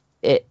not?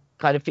 It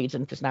kind of feeds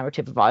into this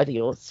narrative of either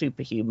you're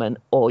superhuman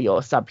or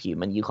you're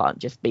subhuman. You can't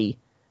just be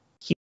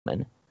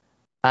human.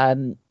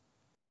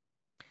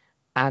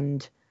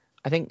 And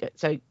I think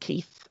so.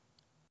 Keith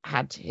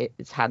had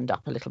his hand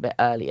up a little bit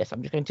earlier, so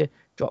I'm just going to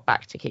drop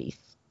back to Keith.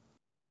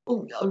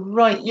 Oh,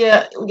 right,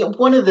 yeah.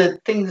 One of the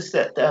things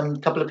that a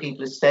couple of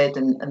people have said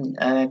and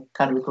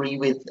kind of agree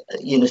with,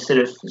 sort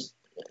of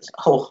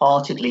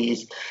wholeheartedly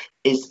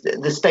is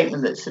the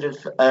statement that sort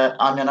of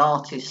I'm an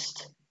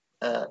artist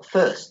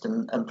first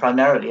and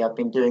primarily. I've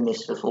been doing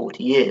this for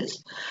 40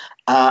 years,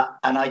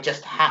 and I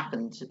just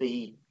happen to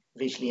be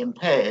visually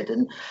impaired,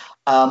 and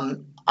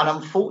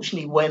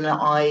unfortunately when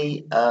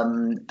I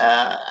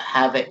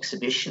have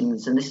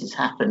exhibitions, and this has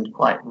happened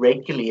quite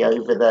regularly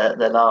over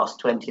the last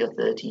 20 or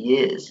 30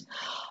 years,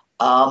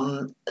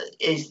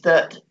 is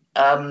that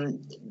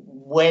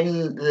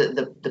when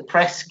the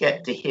press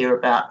get to hear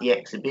about the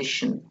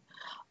exhibition,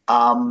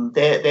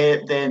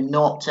 they're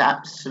not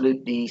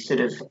absolutely sort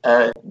of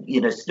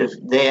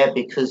there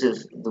because of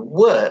the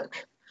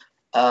work,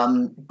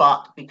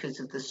 but because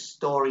of the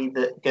story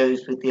that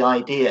goes with the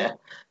idea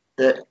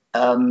that,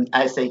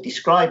 as they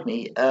describe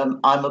me,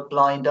 I'm a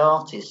blind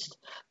artist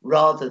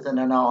rather than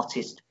an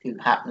artist who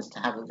happens to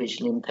have a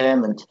visual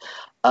impairment.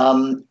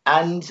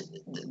 And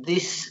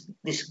this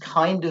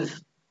kind of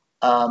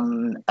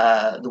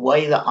the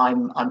way that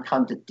I'm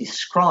kind of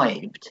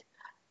described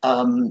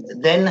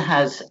then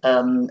has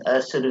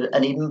a sort of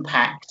an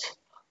impact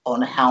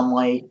on how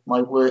my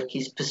work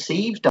is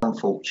perceived,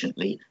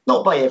 unfortunately,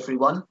 not by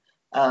everyone,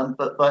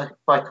 but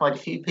by quite a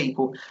few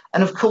people.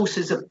 And of course,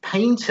 as a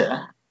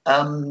painter,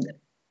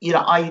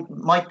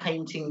 my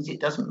paintings, it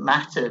doesn't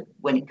matter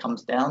when it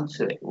comes down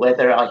to it,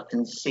 whether I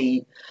can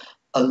see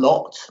a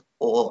lot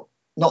or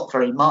not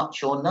very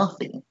much or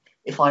nothing.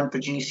 If I'm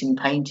producing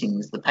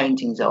paintings, the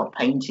paintings are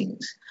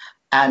paintings.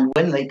 And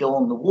when they go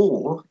on the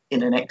wall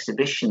in an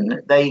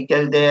exhibition, they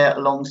go there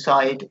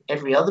alongside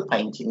every other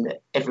painting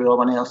that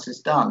everyone else has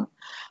done.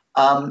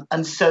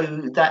 And so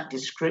that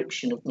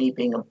description of me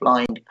being a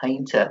blind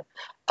painter,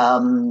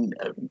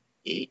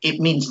 it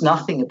means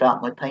nothing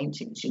about my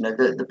paintings. You know,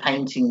 the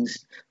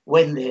paintings,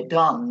 when they're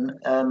done,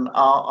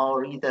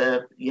 are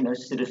either,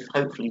 sort of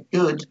hopefully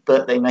good,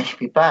 but they may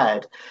be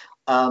bad.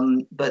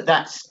 But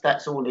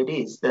that's all it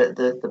is.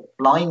 The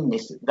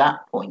blindness at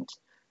that point,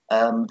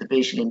 the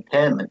visual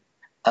impairment,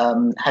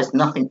 has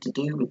nothing to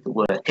do with the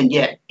work. And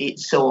yet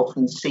it's so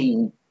often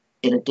seen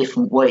in a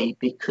different way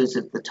because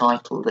of the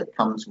title that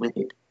comes with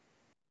it.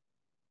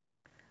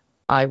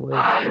 I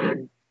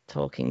was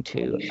talking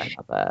to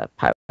another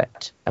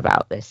poet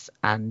about this,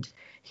 and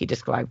he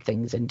described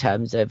things in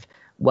terms of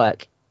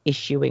work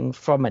issuing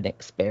from an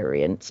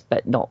experience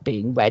but not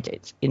being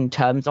read in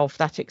terms of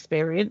that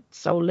experience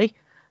solely.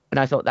 And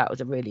I thought that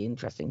was a really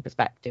interesting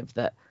perspective,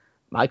 that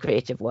my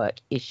creative work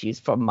issues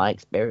from my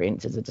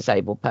experience as a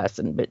disabled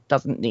person but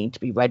doesn't need to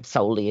be read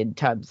solely in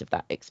terms of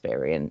that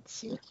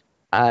experience.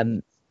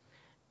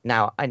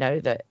 Now, I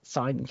know that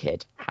Sign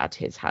Kid had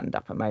his hand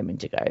up a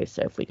moment ago,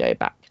 so if we go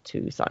back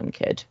to Sign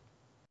Kid.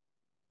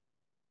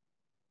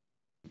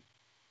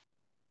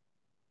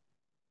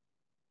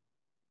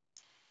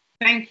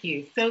 Thank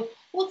you. So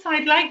also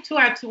I'd like to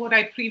add to what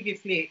I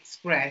previously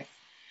expressed.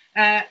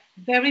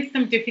 There is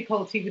some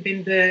difficulty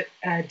within the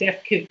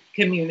deaf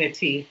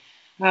community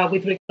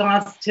with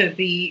regards to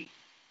the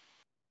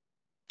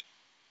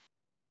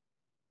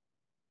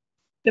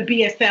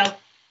BSL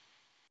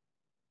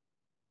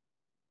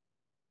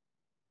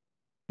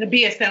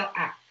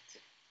Act.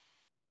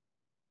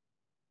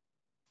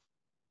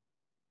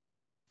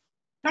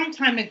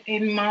 Sometime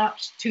in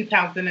March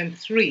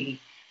 2003,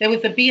 there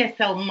was a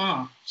BSL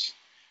march,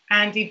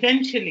 and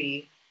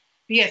eventually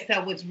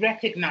BSL was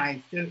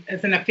recognized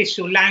as an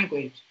official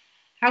language.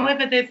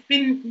 However, there's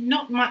been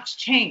not much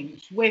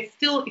change. We're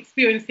still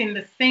experiencing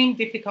the same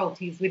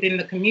difficulties within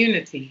the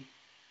community.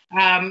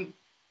 And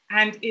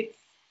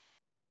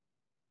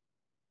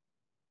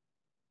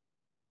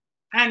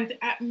And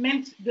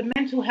the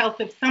mental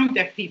health of some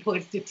deaf people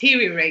has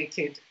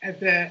deteriorated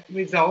as a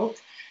result.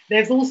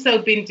 There's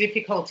also been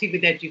difficulty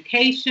with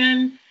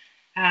education,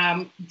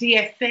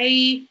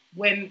 DSA,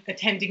 when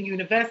attending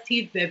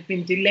universities, there's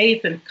been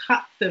delays and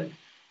cuts of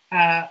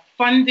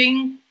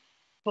funding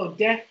for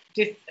deaf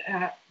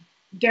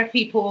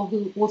people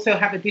who also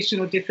have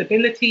additional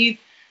disabilities.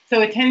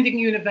 So attending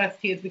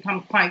university has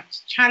become quite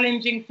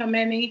challenging for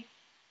many.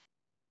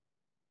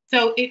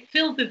 So it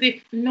feels as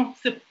if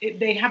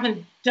they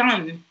haven't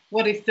done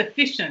what is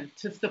sufficient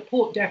to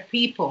support deaf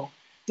people,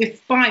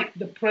 despite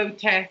the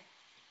protests.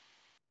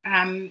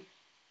 I'm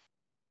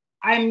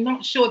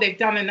not sure they've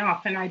done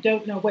enough, and I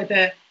don't know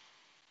whether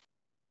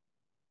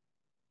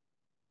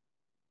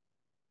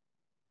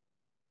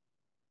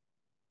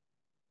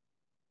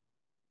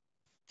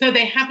so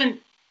they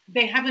haven't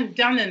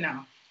done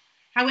enough.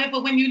 However,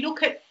 when you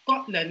look at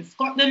Scotland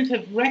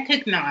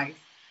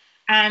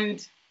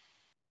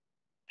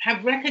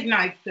have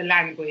recognised the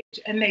language,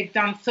 and they've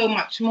done so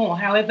much more.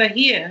 However,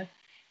 here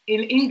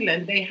in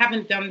England, they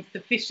haven't done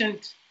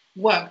sufficient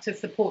work to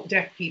support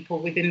deaf people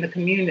within the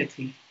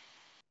community.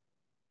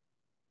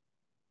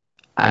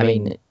 I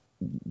mean,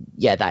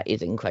 yeah, that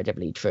is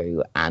incredibly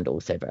true and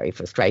also very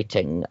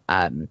frustrating.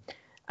 And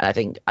I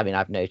think,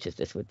 I've noticed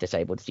this with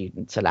disabled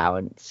students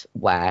allowance,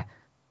 where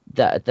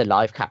the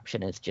live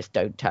captioners just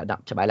don't turn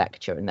up to my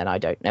lecture, and then I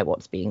don't know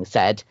what's being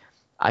said.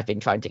 I've been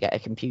trying to get a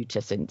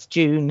computer since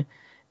June.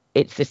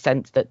 It's this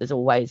sense that there's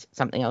always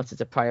something else as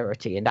a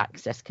priority, and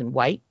access can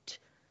wait,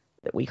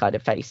 that we kind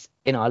of face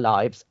in our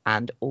lives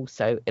and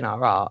also in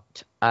our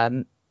art.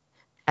 Emma,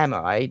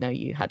 I know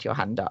you had your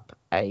hand up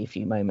a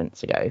few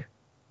moments ago.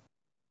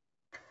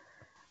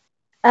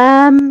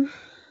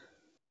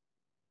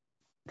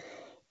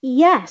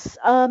 Yes,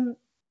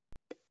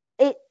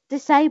 it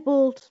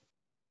disabled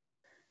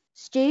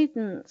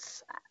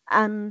students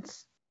and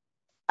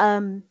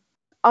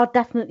are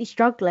definitely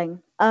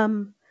struggling.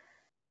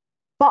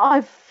 But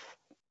I've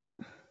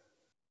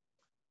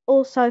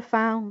also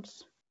found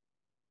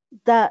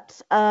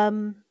that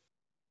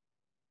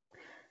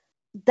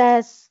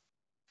there's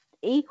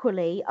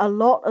equally a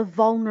lot of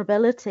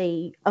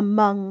vulnerability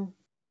among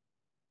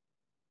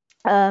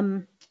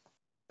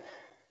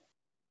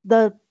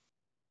the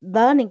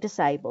learning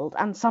disabled,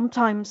 and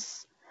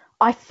sometimes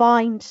I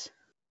find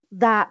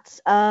that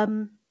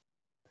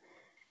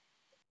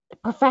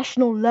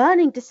professional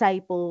learning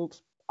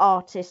disabled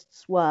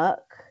artists'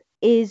 work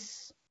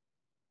is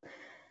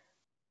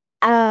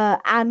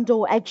and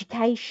or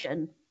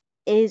education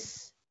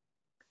is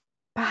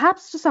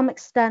perhaps to some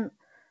extent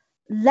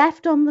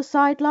left on the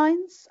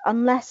sidelines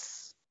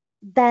unless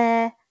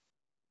they're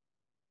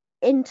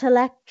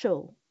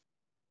intellectual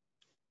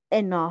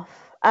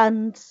enough.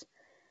 And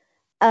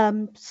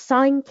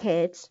Sign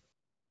Kid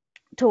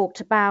talked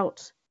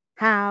about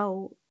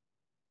how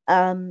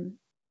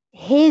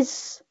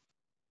his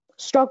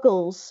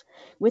struggles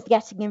with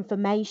getting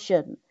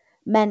information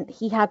meant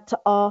he had to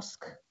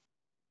ask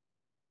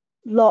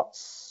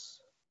lots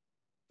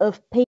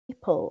of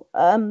people,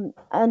 and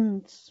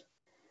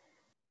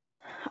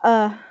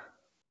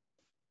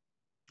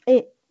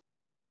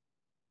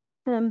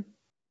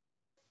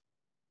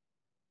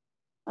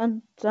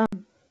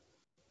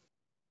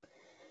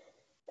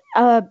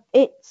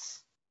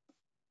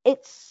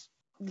it's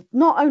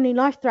not only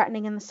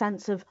life-threatening in the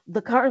sense of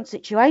the current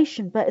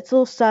situation, but it's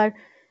also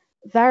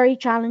very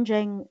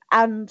challenging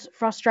and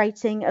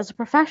frustrating as a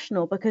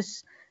professional,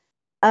 because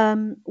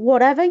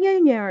whatever your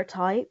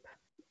neurotype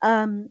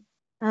and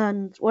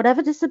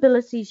whatever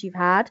disabilities you've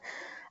had,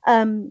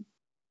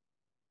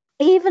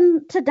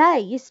 even today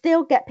you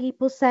still get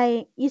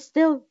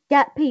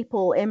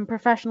people in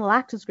professional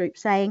actors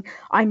groups saying,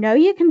 I know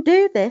you can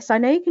do this,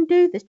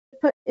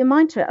 put your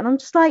mind to it. And I'm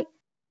just like,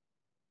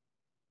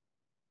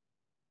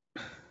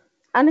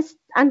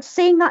 and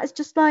seeing that is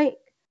just like,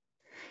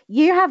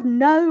 you have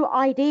no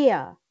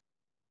idea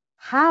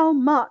how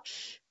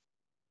much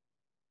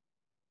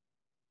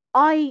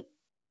I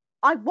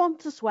want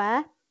to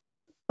swear,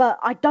 but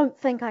I don't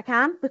think I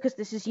can because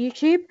this is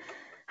YouTube.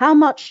 How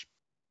much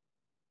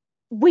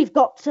we've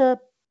got to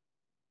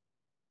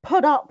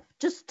put up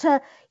just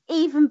to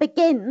even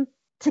begin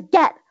to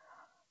get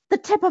the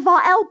tip of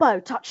our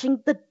elbow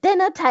touching the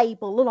dinner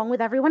table along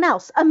with everyone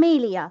else.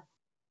 Amelia.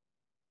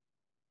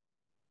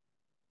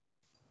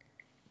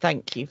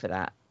 Thank you for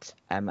that,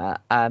 Emma.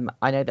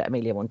 I know that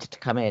Amelia wanted to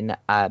come in,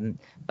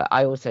 but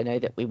I also know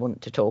that we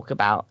want to talk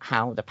about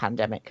how the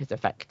pandemic has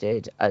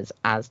affected us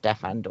as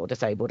deaf and or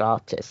disabled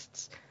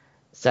artists.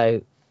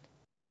 So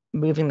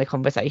moving the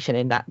conversation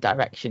in that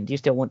direction, do you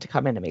still want to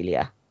come in,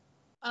 Amelia?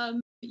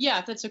 Yeah,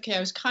 if that's okay. I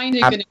was kind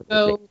of going to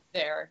go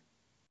there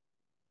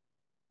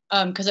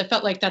because I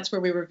felt like that's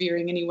where we were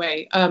veering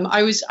anyway.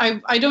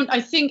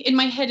 I think in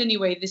my head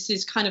anyway, this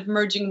is kind of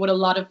merging what a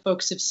lot of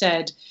folks have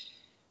said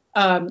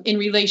in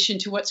relation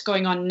to what's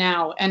going on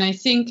now. And I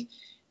think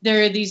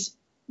there are these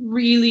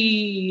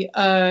really,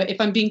 if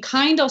I'm being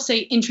kind, I'll say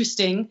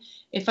interesting.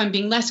 If I'm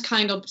being less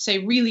kind, I'll say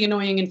really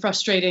annoying and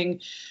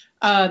frustrating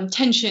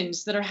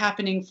tensions that are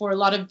happening for a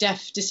lot of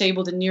deaf,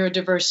 disabled, and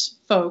neurodiverse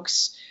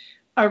folks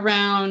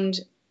around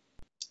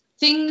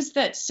things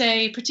that,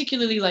 say,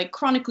 particularly like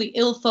chronically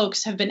ill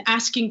folks have been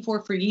asking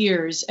for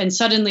years, and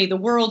suddenly the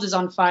world is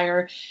on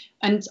fire,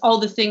 and all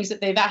the things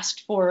that they've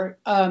asked for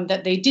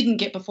that they didn't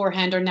get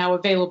beforehand are now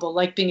available,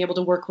 like being able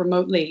to work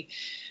remotely,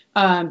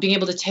 being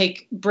able to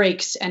take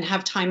breaks and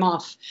have time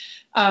off,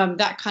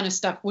 that kind of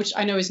stuff, which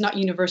I know is not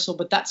universal,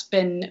 but that's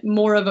been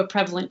more of a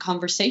prevalent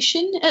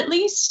conversation, at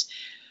least.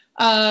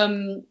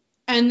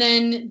 And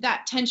then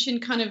that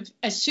tension kind of,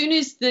 as soon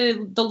as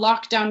the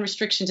lockdown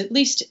restrictions, at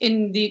least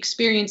in the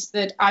experience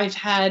that I've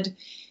had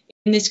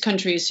in this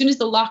country, as soon as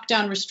the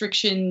lockdown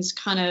restrictions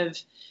kind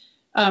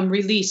of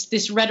released,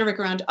 this rhetoric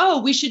around,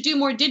 oh, we should do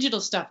more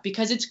digital stuff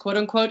because it's quote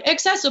unquote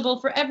accessible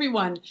for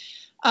everyone.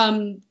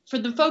 For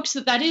the folks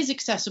that is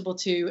accessible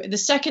to, the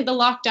second the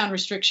lockdown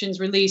restrictions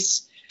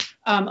release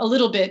a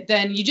little bit,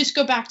 then you just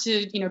go back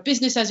to,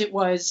 business as it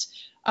was.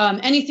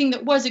 Anything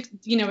that was,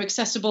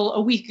 accessible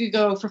a week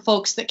ago for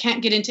folks that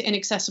can't get into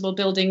inaccessible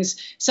buildings,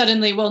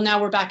 suddenly, well,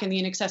 now we're back in the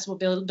inaccessible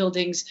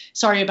buildings.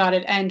 Sorry about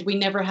it. And we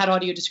never had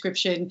audio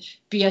description,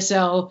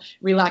 BSL,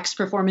 relaxed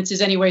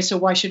performances anyway. So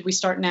why should we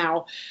start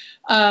now?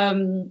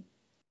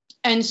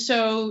 And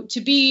so to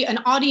be an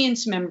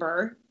audience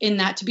member in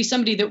that, to be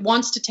somebody that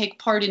wants to take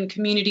part in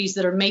communities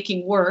that are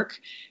making work,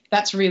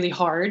 that's really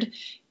hard.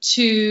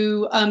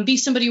 To be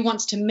somebody who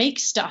wants to make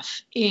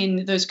stuff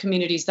in those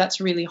communities,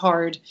 that's really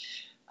hard.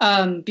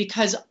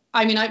 Because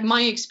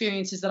my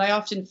experience is that I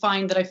often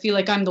find that I feel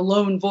like I'm the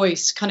lone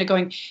voice kind of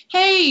going,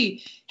 hey,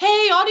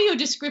 audio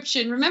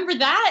description, remember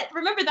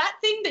that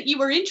thing that you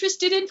were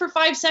interested in for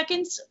 5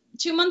 seconds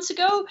 2 months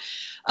ago?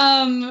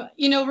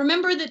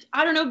 Remember that,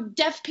 I don't know,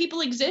 deaf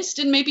people exist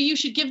and maybe you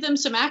should give them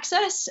some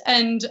access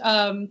and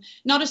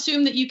not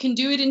assume that you can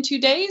do it in 2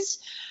 days.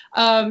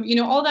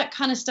 All that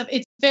kind of stuff.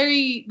 It's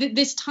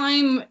this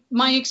time,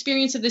 my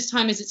experience of this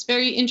time is it's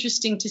very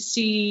interesting to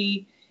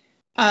see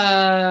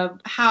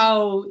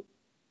how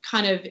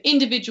kind of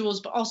individuals,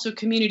 but also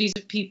communities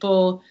of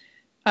people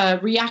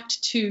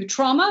react to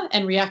trauma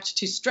and react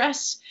to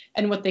stress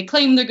and what they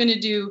claim they're going to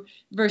do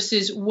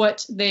versus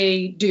what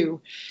they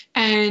do.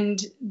 And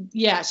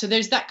yeah, so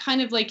there's that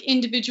kind of like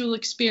individual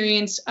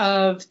experience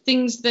of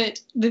things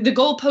that the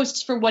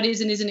goalposts for what is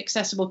and isn't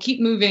accessible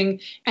keep moving,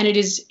 and it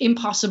is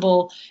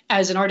impossible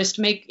as an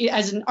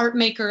as an art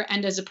maker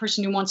and as a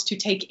person who wants to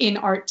take in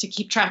art to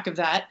keep track of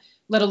that,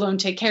 let alone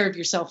take care of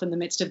yourself in the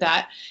midst of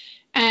that.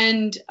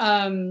 And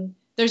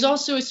there's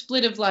also a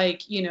split of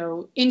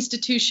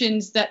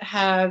institutions that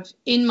have,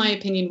 in my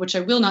opinion, which I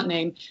will not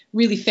name,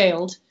 really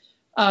failed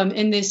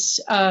in this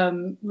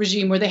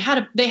regime, where they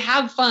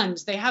have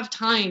funds, they have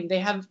time, they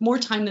have more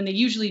time than they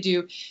usually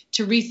do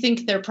to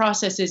rethink their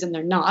processes, and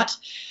they're not.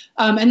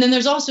 And then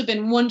there's also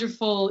been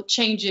wonderful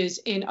changes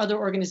in other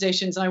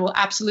organizations, and I will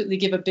absolutely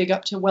give a big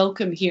up to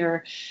Welcome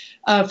here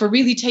for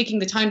really taking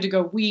the time to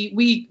go,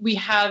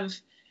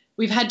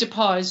 we've had to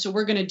pause, so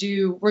we're going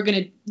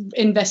to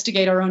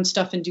investigate our own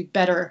stuff and do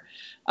better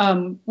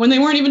when they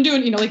weren't even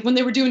doing, when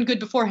they were doing good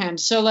beforehand.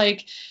 So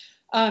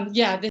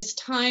this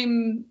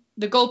time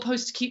the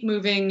goalposts keep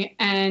moving,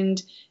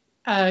 and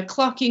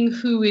clocking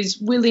who is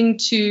willing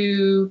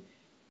to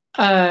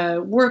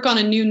work on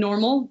a new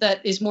normal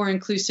that is more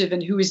inclusive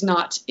and who is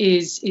not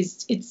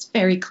it's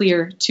very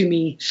clear to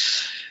me.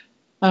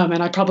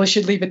 And I probably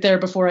should leave it there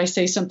before I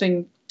say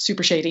something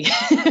super shady.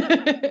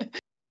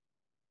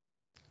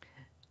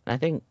 I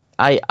think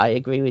I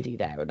agree with you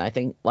there. And I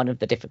think one of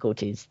the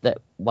difficulties that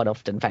one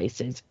often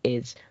faces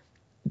is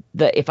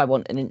that if I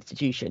want an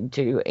institution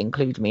to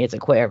include me as a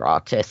queer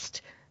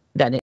artist,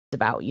 then it's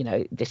about,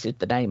 this is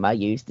the name I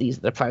use, these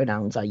are the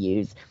pronouns I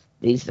use,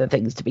 these are the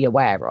things to be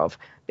aware of.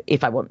 But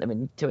if I want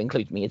them to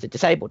include me as a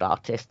disabled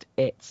artist,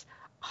 it's,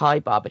 hi,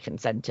 Barbican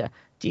Centre,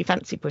 do you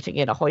fancy putting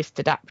in a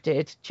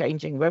hoist-adapted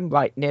changing room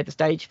right near the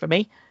stage for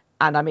me?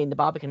 And the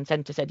Barbican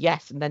Centre said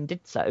yes and then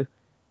did so.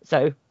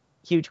 So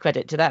huge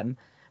credit to them.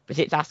 But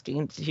it's asking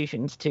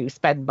institutions to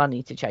spend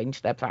money to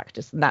change their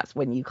practice, and that's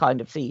when you kind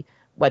of see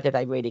whether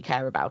they really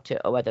care about it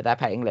or whether they're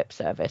paying lip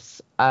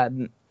service.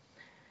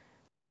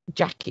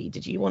 Jackie,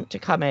 did you want to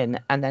come in,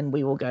 and then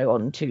we will go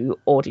on to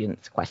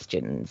audience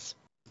questions?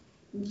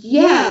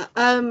 Yeah.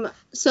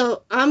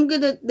 So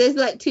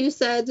there's two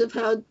sides of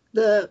how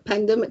the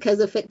pandemic has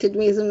affected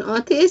me as an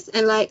artist,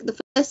 and the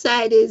first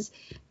side is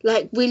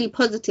really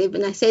positive,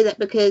 and I say that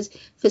because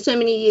for so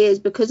many years,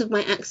 because of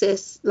my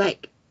access,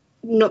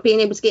 not being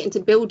able to get into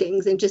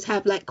buildings and just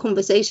have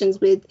conversations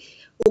with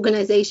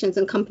organizations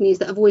and companies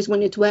that I've always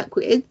wanted to work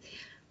with,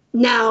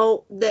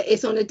 now that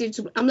it's on a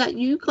digital, I'm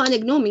you can't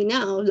ignore me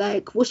now.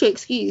 What's your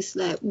excuse?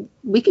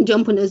 We can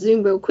jump on a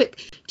Zoom real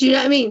quick. Do you know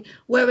what I mean?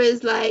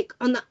 Whereas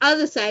on the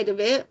other side of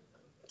it,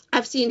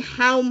 I've seen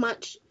how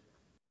much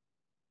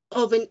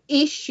of an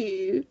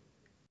issue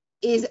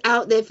is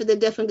out there for the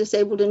deaf and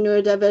disabled and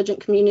neurodivergent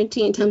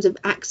community in terms of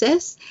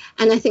access.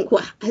 And I think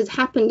what has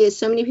happened is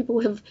so many people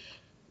have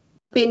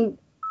been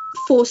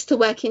forced to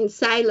work in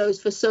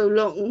silos for so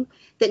long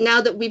that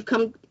now that we've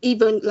come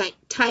even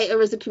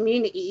tighter as a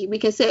community, we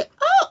can say,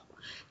 oh,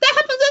 that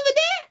happens over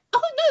there.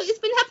 Oh no, it's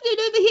been happening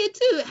over here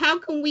too. How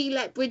can we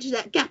like bridge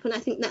that gap? And I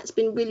think that's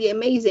been really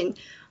amazing.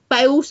 But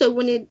I also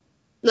wanted,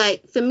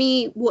 like, for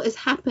me, what has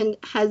happened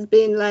has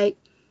been like,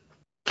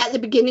 at the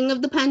beginning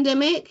of the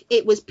pandemic,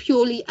 it was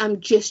purely, I'm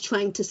just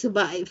trying to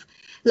survive.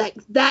 Like,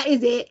 that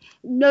is it.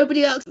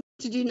 Nobody else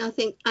to do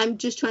nothing. I'm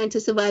just trying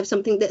to survive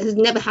something that has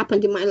never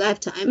happened in my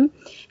lifetime.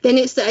 Then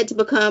it started to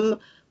become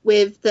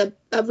with the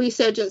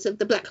resurgence of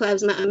the Black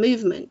Lives Matter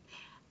movement.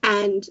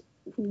 And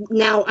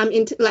now I'm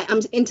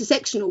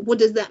intersectional. What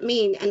does that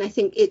mean? And I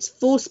think it's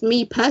forced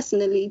me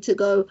personally to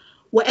go,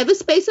 whatever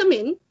space I'm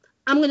in,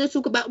 I'm going to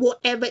talk about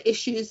whatever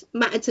issues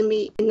matter to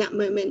me in that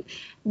moment.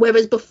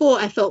 Whereas before,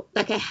 I felt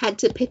like I had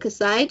to pick a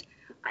side.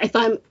 If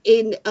I'm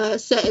in a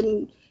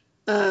certain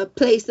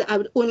place, that I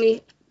would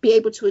only be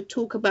able to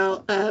talk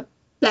about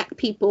Black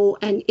people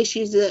and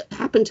issues that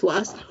happen to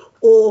us.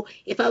 Or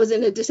if I was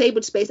in a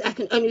disabled space, I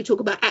can only talk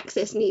about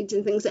access needs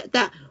and things like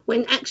that.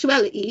 When in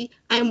actuality,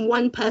 I'm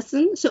one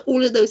person. So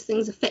all of those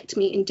things affect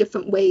me in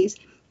different ways.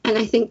 And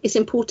I think it's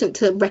important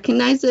to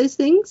recognize those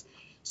things.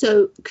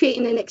 So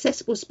creating an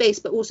accessible space,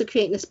 but also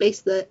creating a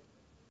space that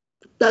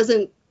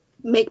doesn't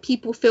make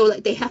people feel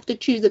like they have to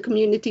choose a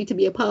community to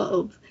be a part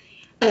of.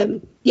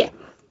 Yeah.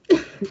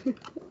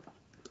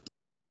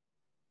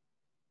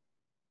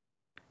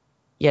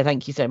 Yeah,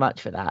 thank you so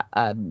much for that.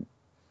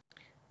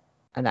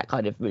 And that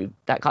kind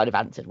of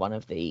answered one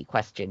of the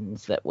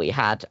questions that we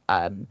had,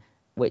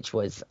 which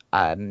was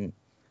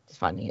just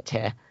finding it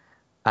here.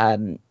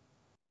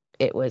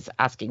 It was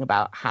asking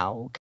about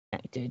how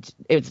connected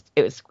it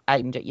was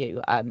aimed at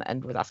you,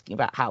 and was asking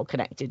about how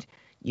connected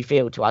you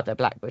feel to other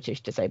Black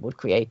British disabled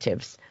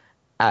creatives,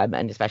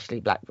 and especially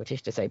Black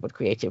British disabled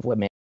creative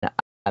women,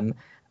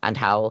 and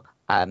how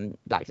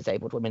Black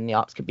disabled women in the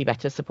arts could be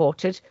better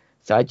supported.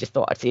 So I just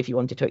thought I'd see if you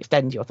wanted to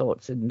extend your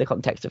thoughts in the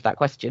context of that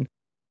question.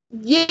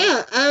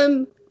 Yeah,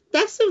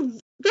 that's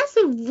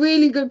a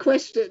really good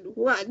question.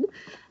 One,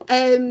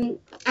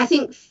 I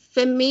think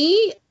for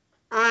me,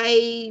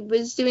 I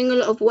was doing a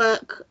lot of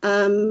work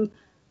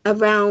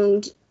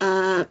around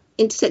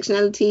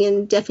intersectionality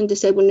and deaf and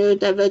disabled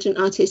neurodivergent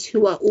artists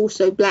who are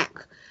also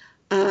Black,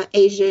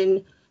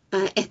 Asian,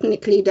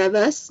 ethnically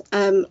diverse.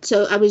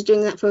 So I was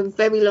doing that for a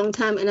very long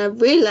time, and I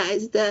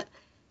realized that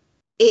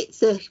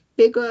it's a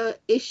bigger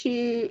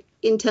issue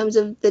in terms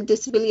of the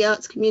disability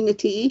arts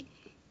community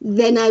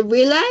than I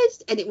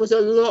realized, and it was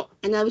a lot,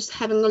 and I was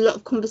having a lot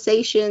of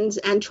conversations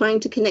and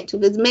trying to connect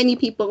with as many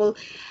people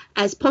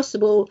as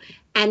possible,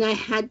 and I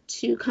had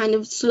to kind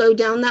of slow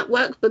down that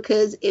work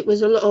because it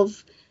was a lot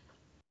of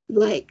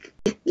like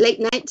late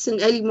nights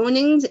and early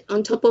mornings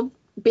on top of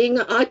being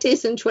an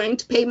artist and trying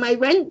to pay my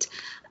rent.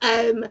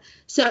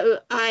 So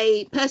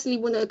I personally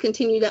want to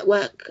continue that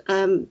work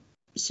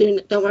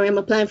soon. Don't worry, I'm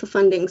applying for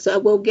funding, so I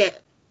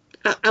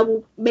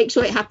will make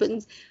sure it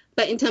happens.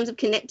 But in terms of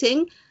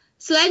connecting,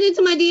 slide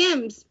into my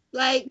DMs,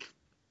 like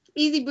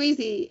easy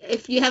breezy.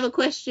 If you have a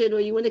question or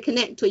you want to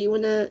connect or you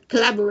want to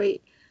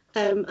collaborate,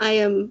 I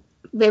am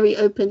very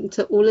open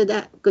to all of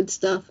that good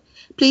stuff.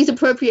 Please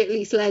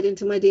appropriately slide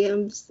into my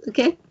DMs,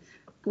 okay?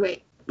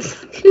 Great.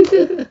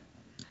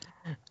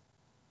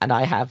 And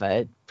I have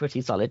a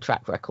pretty solid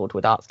track record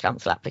with Arts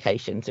Council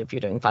applications. So if you're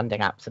doing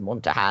funding apps and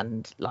want a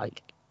hand,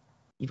 like,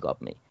 you've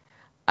got me.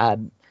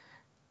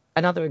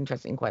 Another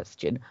interesting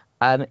question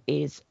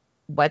is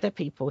whether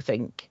people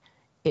think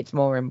it's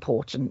more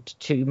important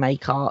to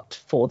make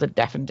art for the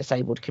deaf and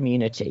disabled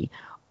community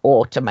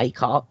or to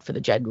make art for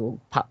the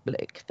general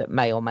public that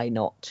may or may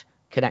not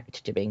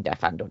connect to being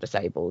deaf and or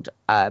disabled.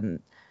 Emma,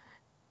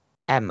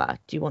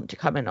 do you want to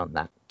comment on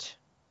that?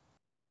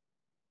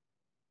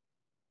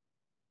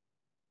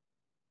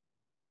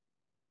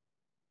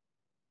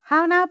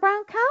 How now,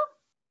 brown cow?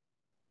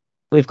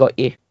 We've got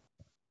you.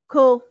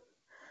 Cool.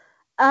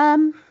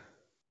 What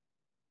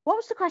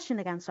was the question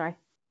again? Sorry.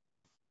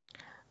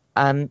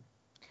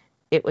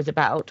 It was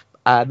about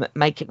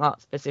making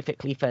art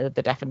specifically for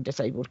the deaf and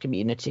disabled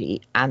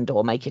community and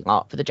or making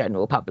art for the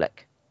general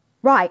public.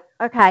 Right.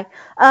 Okay.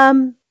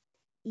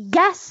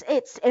 Yes,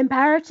 it's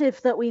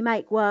imperative that we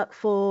make work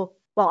for,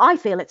 well, I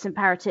feel it's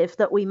imperative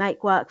that we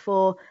make work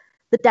for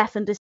the deaf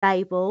and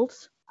disabled,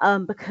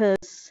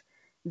 because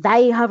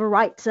they have a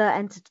right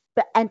to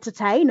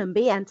entertain and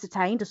be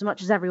entertained as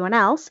much as everyone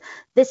else.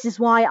 This is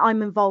why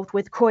I'm involved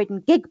with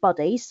Croydon Gig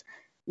Buddies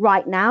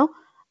right now,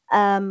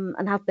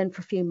 and have been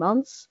for a few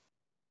months.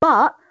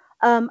 But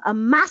a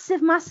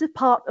massive, massive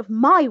part of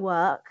my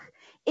work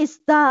is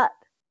that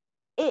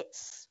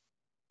it's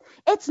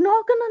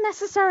not going to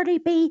necessarily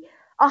be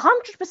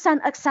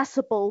 100%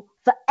 accessible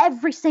for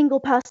every single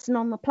person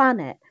on the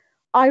planet.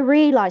 I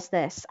realize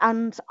this,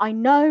 and I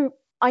know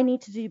I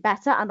need to do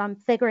better, and I'm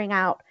figuring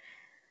out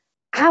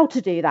how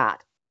to do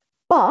that.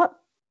 But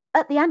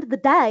at the end of the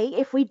day,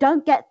 if we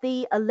don't get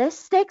the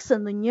allistics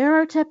and the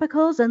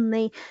neurotypicals and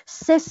the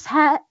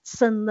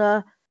cishets and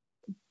the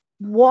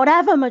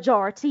whatever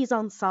majorities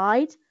on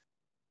side,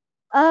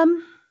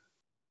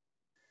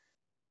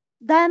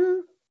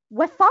 then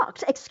we're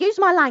fucked. Excuse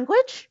my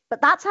language,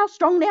 but that's how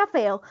strongly I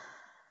feel.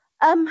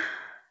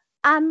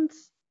 And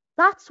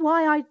That's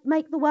why I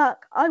make the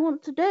work I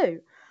want to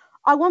do.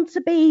 I want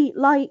to be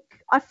like,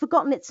 I've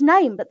forgotten its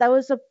name, but there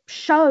was a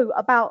show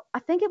about, I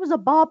think it was a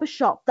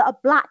barbershop that a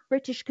black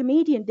British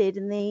comedian did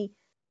in the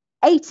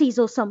 80s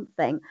or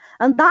something.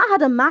 And that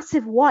had a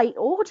massive white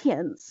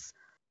audience.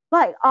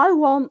 Like, I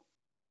want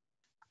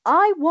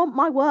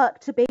my work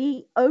to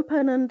be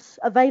open and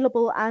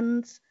available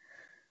and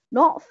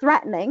not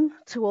threatening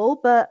to all,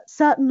 but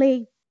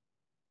certainly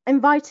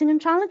inviting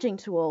and challenging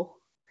to all.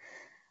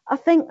 I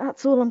think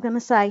that's all I'm going to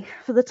say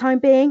for the time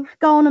being.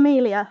 Go on,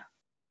 Amelia.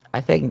 I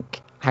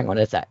think, hang on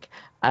a sec.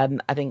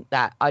 I think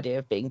that idea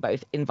of being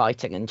both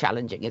inviting and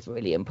challenging is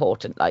really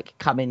important. Like,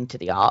 come into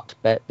the art,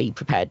 but be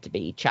prepared to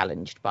be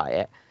challenged by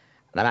it.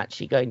 And I'm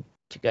actually going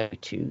to go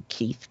to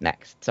Keith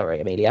next.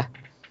 Sorry, Amelia.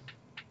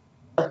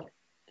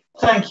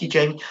 Thank you,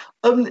 Jamie.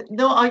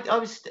 No,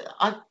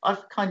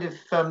 I've kind of,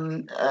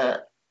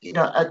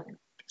 I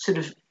sort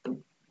of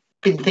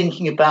been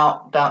thinking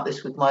about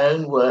this with my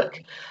own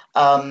work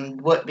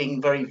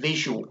being very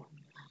visual,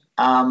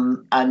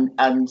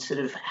 and sort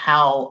of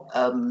how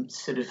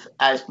sort of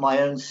as my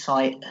own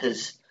site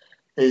has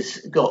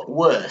got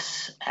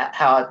worse,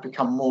 how I've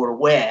become more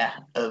aware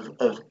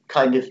of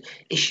kind of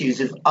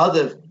issues of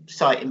other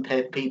sight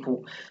impaired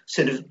people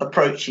sort of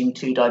approaching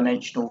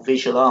two-dimensional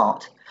visual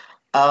art.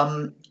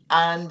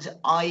 And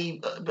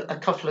a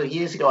couple of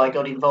years ago, I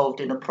got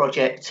involved in a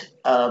project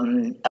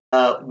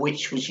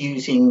which was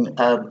using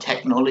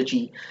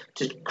technology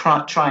to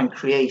try and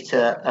create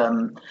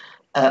an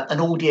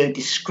audio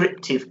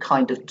descriptive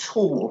kind of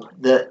tool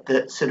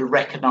that sort of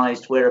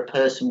recognised where a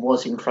person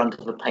was in front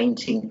of a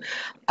painting,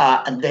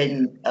 and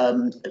then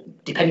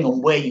depending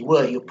on where you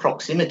were, your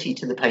proximity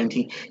to the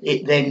painting,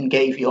 it then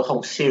gave you a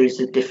whole series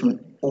of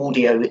different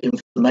audio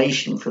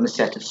information from a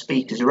set of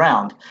speakers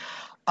around.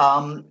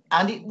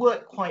 And it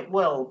worked quite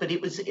well, but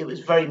it was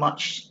very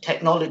much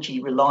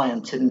technology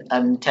reliant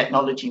and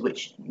technology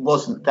which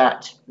wasn't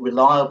that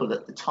reliable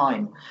at the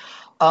time.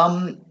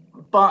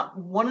 But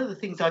one of the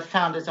things I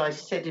found, as I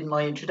said in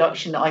my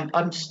introduction,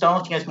 I'm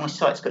starting, as my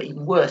site's got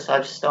even worse,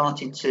 I've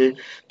started to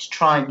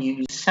try and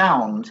use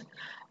sound.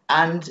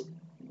 And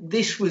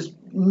this was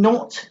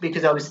not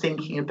because I was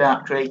thinking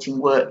about creating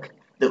work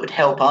that would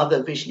help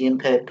other visually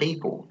impaired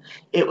people.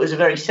 It was a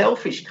very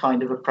selfish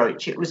kind of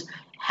approach. It was,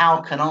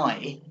 how can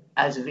I,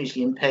 as a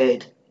visually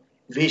impaired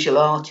visual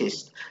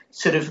artist,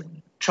 sort of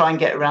try and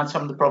get around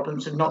some of the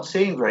problems of not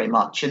seeing very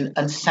much,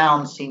 and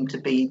sound seemed to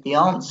be the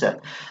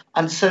answer.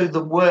 And so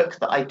the work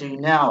that I do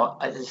now,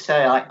 as I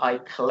say, I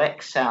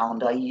collect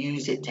sound, I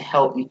use it to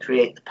help me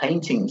create the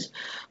paintings,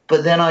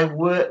 but then I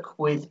work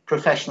with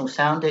professional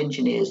sound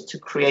engineers to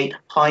create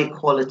high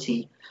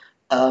quality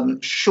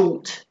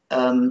short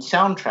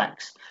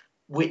soundtracks,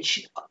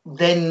 which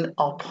then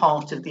are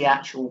part of the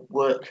actual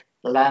work,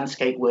 the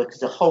landscape work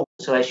as a whole.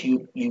 So as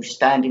you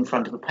stand in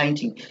front of a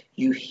painting,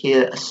 you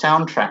hear a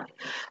soundtrack.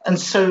 And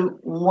so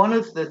one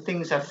of the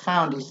things I've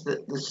found is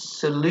that the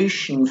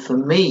solution for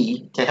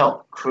me to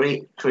help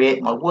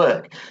create my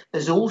work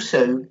has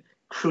also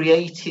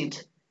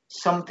created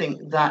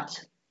something that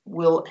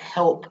will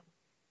help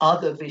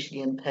other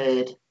visually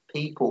impaired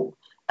people,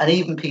 and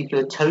even people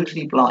who are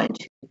totally blind,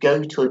 who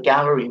go to a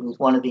gallery with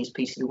one of these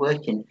pieces of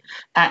work in,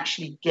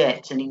 actually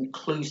get an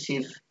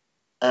inclusive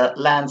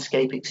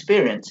landscape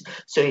experience.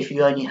 So if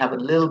you only have a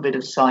little bit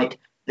of sight,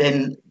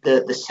 then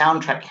the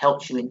soundtrack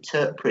helps you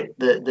interpret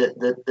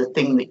the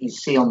thing that you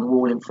see on the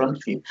wall in front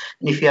of you.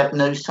 And if you have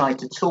no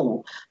sight at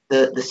all,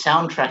 the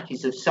soundtrack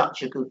is of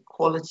such a good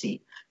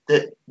quality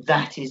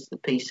that is the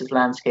piece of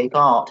landscape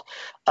art.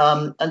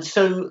 And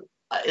so,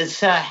 as I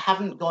say, I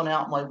haven't gone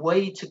out my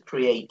way to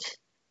create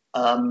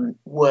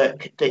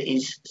work that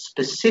is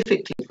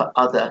specifically for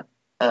other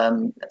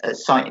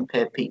sight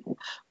impaired people,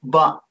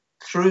 but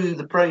through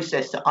the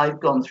process that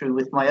I've gone through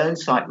with my own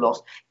sight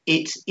loss,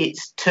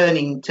 it's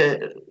turning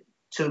to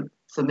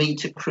for me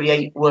to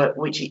create work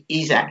which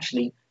is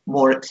actually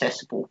more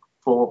accessible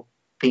for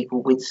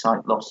people with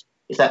sight loss,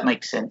 if that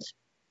makes sense.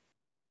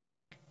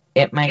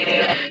 It makes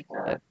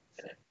sense.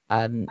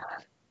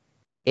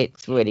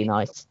 It's really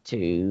nice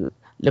to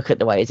look at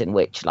the ways in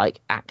which like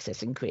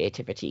access and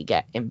creativity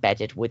get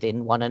embedded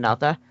within one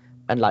another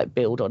and like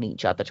build on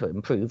each other to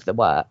improve the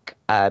work.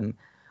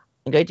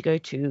 I'm going to go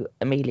to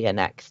Amelia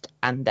next,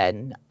 and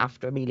then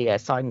after Amelia,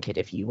 Signkid,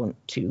 if you want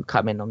to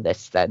come in on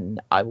this, then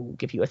I will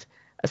give you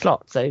a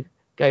slot. So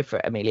go for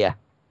it, Amelia.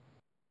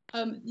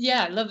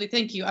 Yeah, lovely.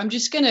 Thank you. I'm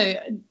just going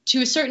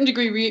to a certain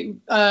degree,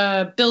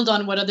 build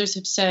on what others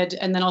have said,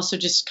 and then also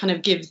just kind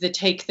of give the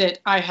take that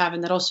I have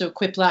and that also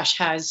Quiplash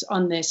has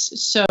on this.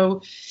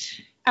 So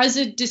as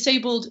a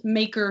disabled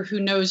maker who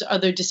knows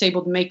other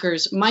disabled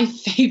makers, my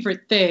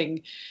favorite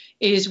thing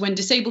is when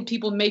disabled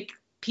people make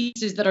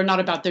pieces that are not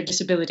about their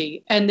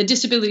disability. And the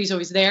disability is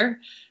always there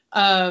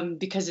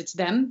because it's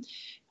them.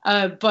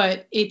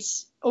 But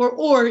it's,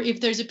 or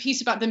if there's a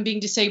piece about them being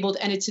disabled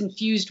and it's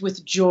infused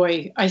with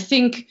joy. I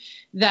think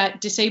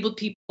that disabled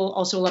people,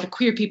 also a lot of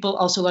queer people,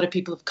 also a lot of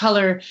people of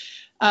color,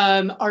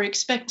 are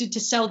expected to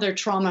sell their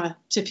trauma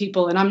to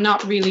people. And I'm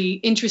not really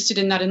interested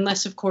in that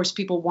unless, of course,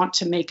 people want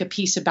to make a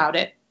piece about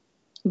it.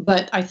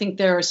 But I think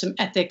there are some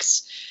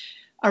ethics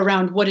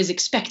around what is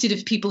expected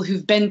of people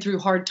who've been through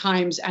hard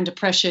times and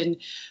oppression,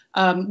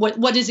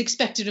 what is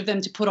expected of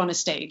them to put on a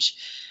stage,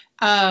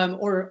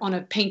 or on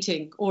a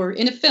painting or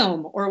in a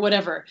film or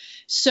whatever.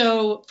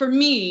 So for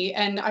me,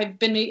 and I've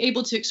been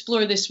able to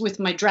explore this with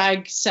my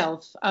drag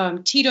self,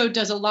 Tito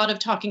does a lot of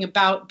talking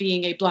about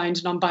being a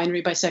blind,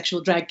 non-binary,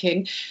 bisexual drag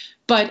king,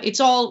 but it's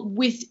all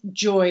with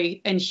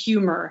joy and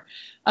humor.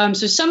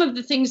 So some of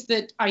the things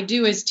that I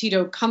do as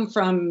Tito come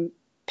from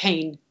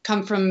pain,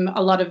 come from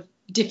a lot of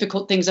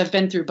difficult things I've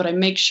been through, but I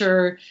make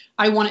sure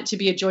I want it to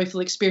be a joyful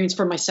experience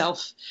for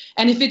myself.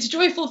 And if it's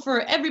joyful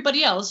for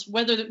everybody else,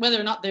 whether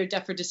or not they're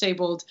deaf or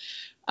disabled,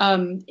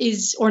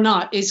 is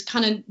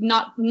kind of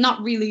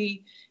not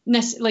really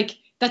like,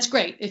 that's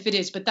great if it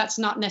is, but that's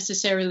not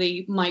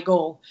necessarily my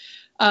goal.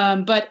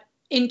 But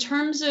in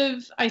terms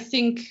of, I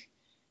think,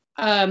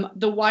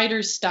 the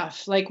wider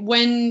stuff, like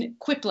when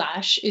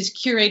Quiplash is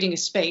curating a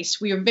space,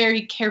 we are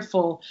very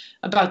careful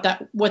about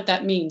that, what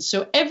that means.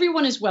 So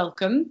everyone is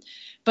welcome,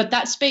 but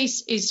that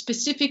space is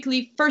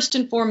specifically first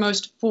and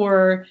foremost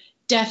for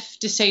deaf,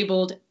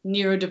 disabled,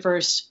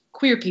 neurodiverse,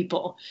 queer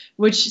people,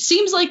 which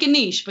seems like a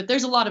niche, but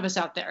there's a lot of us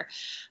out there,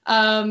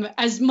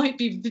 as might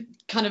be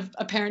kind of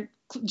apparent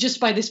just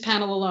by this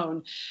panel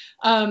alone.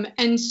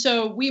 And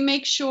so we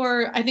make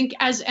sure, I think,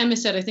 as Emma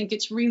said, I think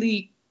it's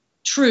really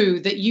true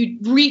that you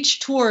reach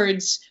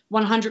towards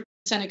 100%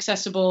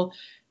 accessible,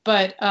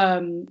 but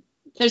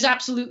there's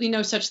absolutely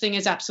no such thing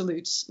as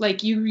absolutes.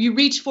 Like you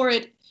reach for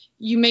it,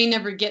 you may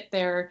never get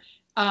there,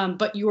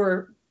 but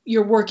you're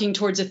working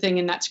towards a thing,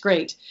 and that's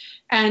great.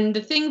 And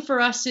the thing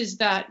for us is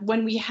that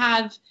when we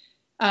have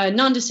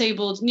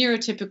non-disabled,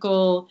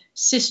 neurotypical,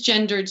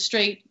 cisgendered,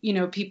 straight,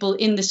 people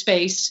in the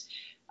space,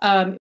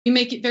 we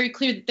make it very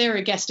clear that they're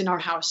a guest in our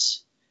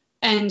house.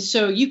 And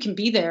so you can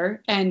be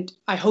there, and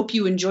I hope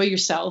you enjoy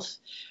yourself.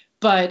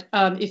 But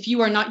if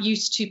you are not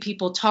used to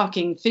people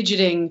talking,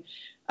 fidgeting,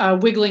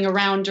 wiggling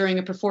around during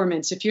a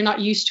performance, if you're not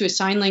used to a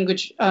sign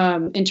language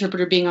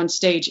interpreter being on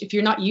stage, if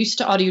you're not used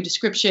to audio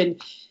description,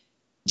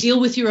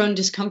 deal with your own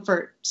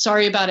discomfort.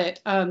 Sorry about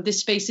it. This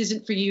space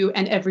isn't for you,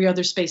 and every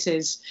other space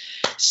is.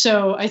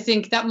 So I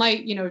think that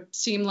might,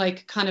 seem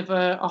like kind of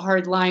a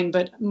hard line,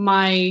 but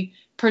my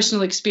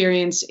personal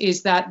experience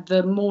is that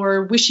the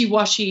more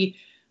wishy-washy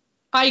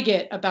I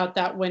get about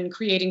that when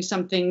creating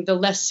something, the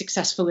less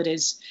successful it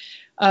is.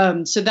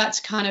 So that's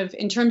kind of,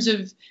 in terms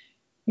of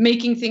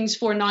making things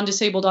for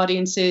non-disabled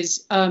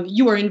audiences,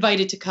 you are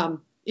invited to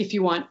come if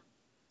you want.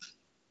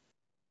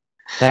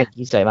 Thank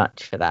you so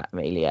much for that,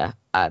 Amelia.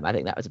 I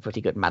think that was a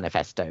pretty good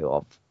manifesto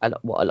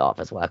of what a lot of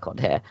us work on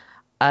here.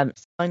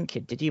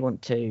 Kid, did you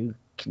want to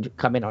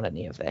come in on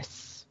any of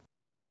this?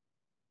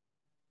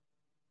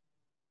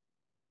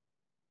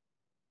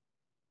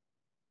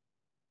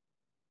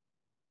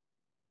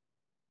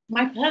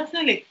 My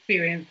personal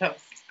experience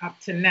up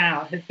to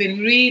now has been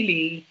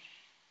really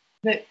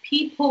that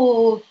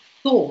people's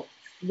thoughts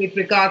with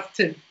regards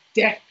to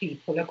deaf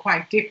people are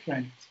quite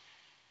different.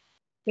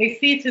 They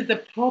see it as a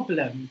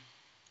problem.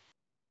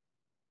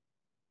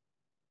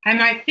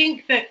 And I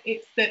think that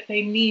it's that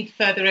they need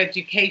further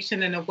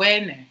education and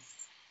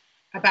awareness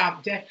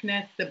about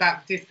deafness,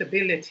 about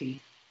disability.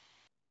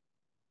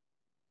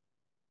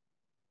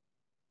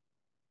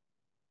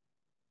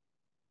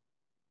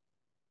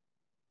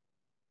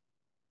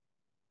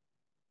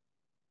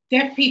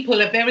 Deaf people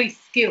are very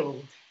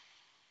skilled.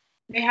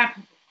 They have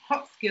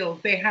hot skills.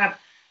 They're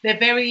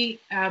very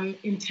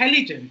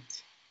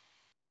intelligent.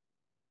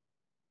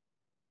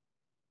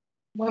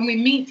 When we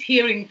meet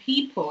hearing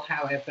people,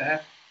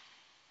 however,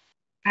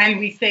 and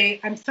we say,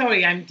 "I'm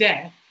sorry, I'm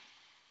deaf,"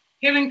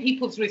 hearing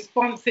people's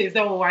response is,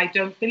 "Oh, I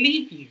don't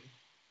believe you."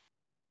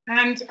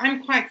 And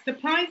I'm quite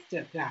surprised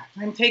at that.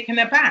 I'm taken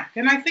aback.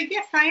 And I say,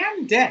 "Yes, I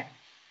am deaf."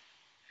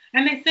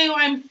 And they say, "Oh,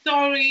 I'm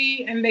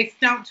sorry." And they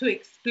start to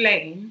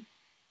explain.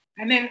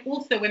 And then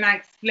also when I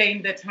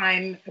explain that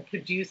I'm a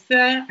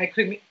producer, I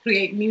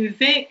create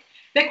music,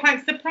 they're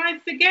quite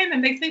surprised again.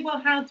 And they say, "Well,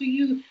 how do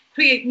you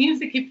create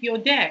music if you're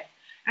deaf?"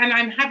 And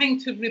I'm having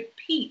to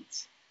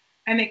repeat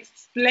and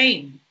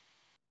explain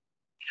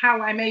how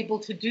I'm able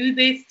to do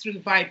this through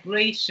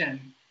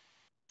vibration,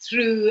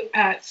 through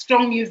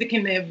strong music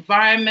in the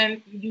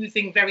environment,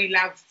 using very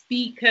loud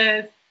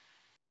speakers.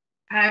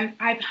 And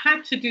I've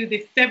had to do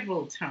this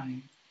several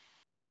times.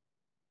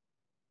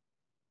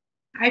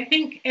 I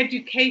think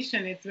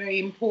education is very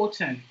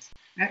important.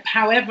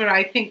 However,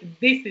 I think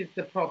this is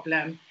the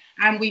problem,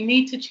 and we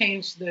need to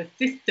change the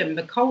system,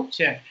 the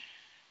culture,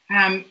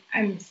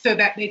 and so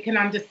that they can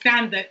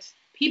understand that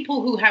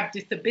people who have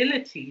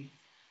disabilities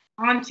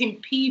aren't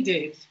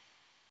impeded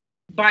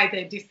by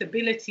their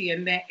disability,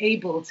 and they're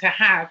able to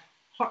have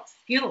hot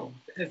skills,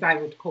 as I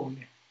would call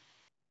it.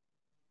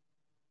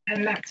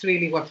 And that's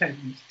really what I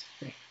wanted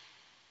to say.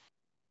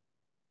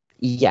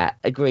 Yeah,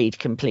 agreed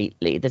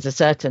completely. There's a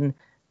certain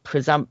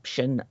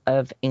presumption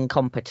of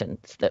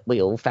incompetence that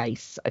we all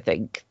face. I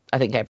think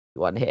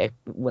everyone here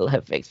will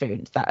have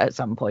experienced that at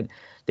some point.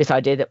 This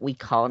idea that we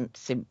can't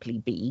simply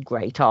be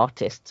great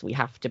artists. We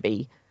have to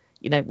be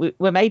you know,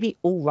 we're maybe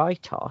all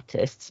right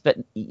artists, but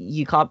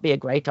you can't be a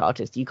great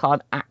artist. You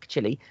can't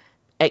actually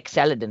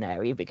excel in an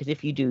area, because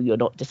if you do, you're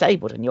not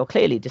disabled, and you're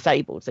clearly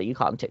disabled, so you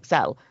can't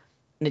excel.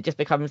 And it just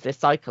becomes this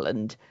cycle.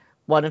 And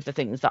one of the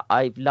things that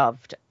I've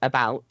loved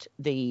about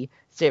the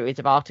series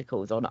of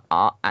articles on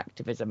art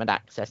activism and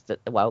access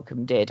that the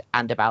Welcome did,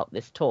 and about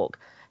this talk,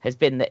 has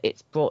been that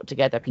it's brought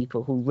together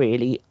people who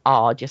really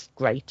are just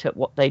great at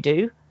what they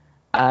do.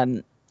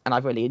 And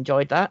I've really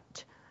enjoyed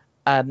that.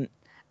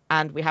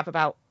 And we have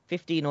about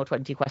 15 or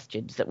 20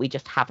 questions that we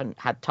just haven't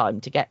had time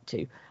to get to.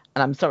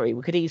 And I'm sorry,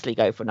 we could easily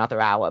go for another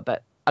hour,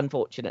 but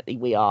unfortunately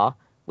we are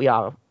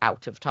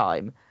out of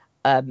time.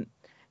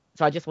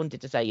 So I just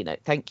wanted to say, you know,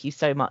 thank you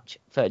so much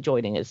for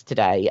joining us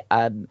today.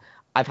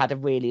 I've had a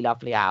really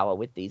lovely hour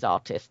with these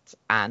artists,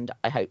 and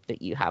I hope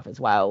that you have as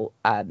well.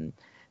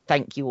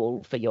 Thank you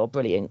all for your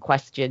brilliant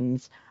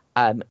questions,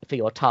 for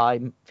your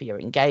time, for your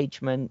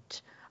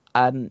engagement.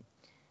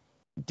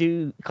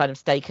 Do kind of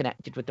stay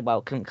connected with the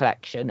Welcome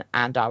Collection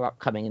and our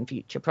upcoming and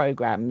future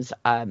programmes.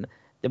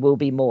 There will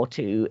be more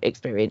to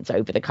experience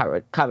over the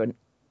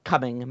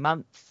coming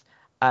months.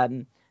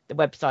 The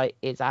website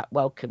is at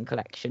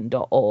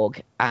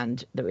welcomecollection.org,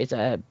 and there is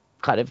a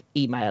kind of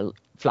email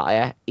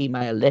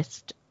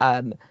list.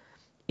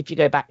 If you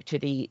go back to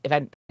the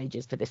event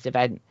pages for this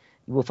event,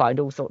 you will find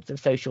all sorts of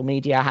social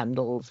media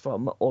handles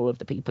from all of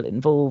the people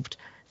involved.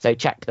 So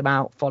check them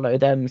out, follow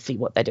them, see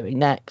what they're doing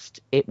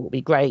next. It will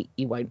be great.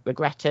 You won't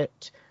regret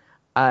it.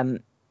 A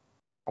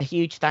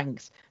huge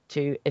thanks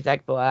to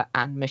Ezegbua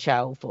and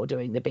Michelle for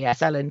doing the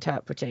BSL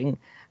interpreting,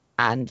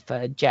 and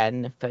for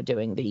Jen for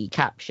doing the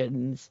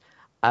captions,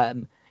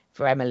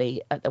 for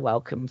Emily at the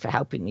Welcome for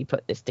helping me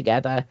put this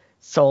together,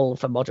 Sol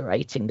for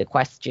moderating the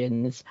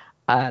questions,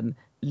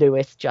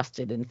 Lewis,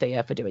 Justin and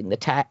Thea for doing the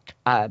tech,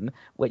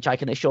 which I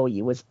can assure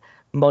you was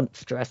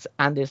monstrous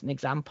and is an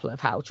example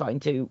of how trying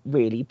to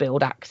really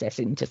build access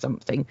into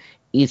something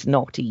is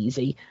not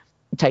easy.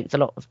 It takes a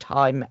lot of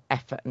time,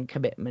 effort and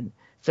commitment.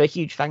 So a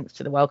huge thanks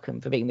to the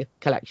Welcome for being the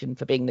collection,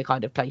 for being the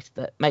kind of place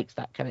that makes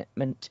that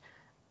commitment.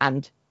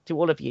 And to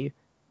all of you,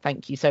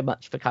 thank you so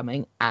much for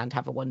coming, and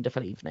have a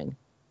wonderful evening.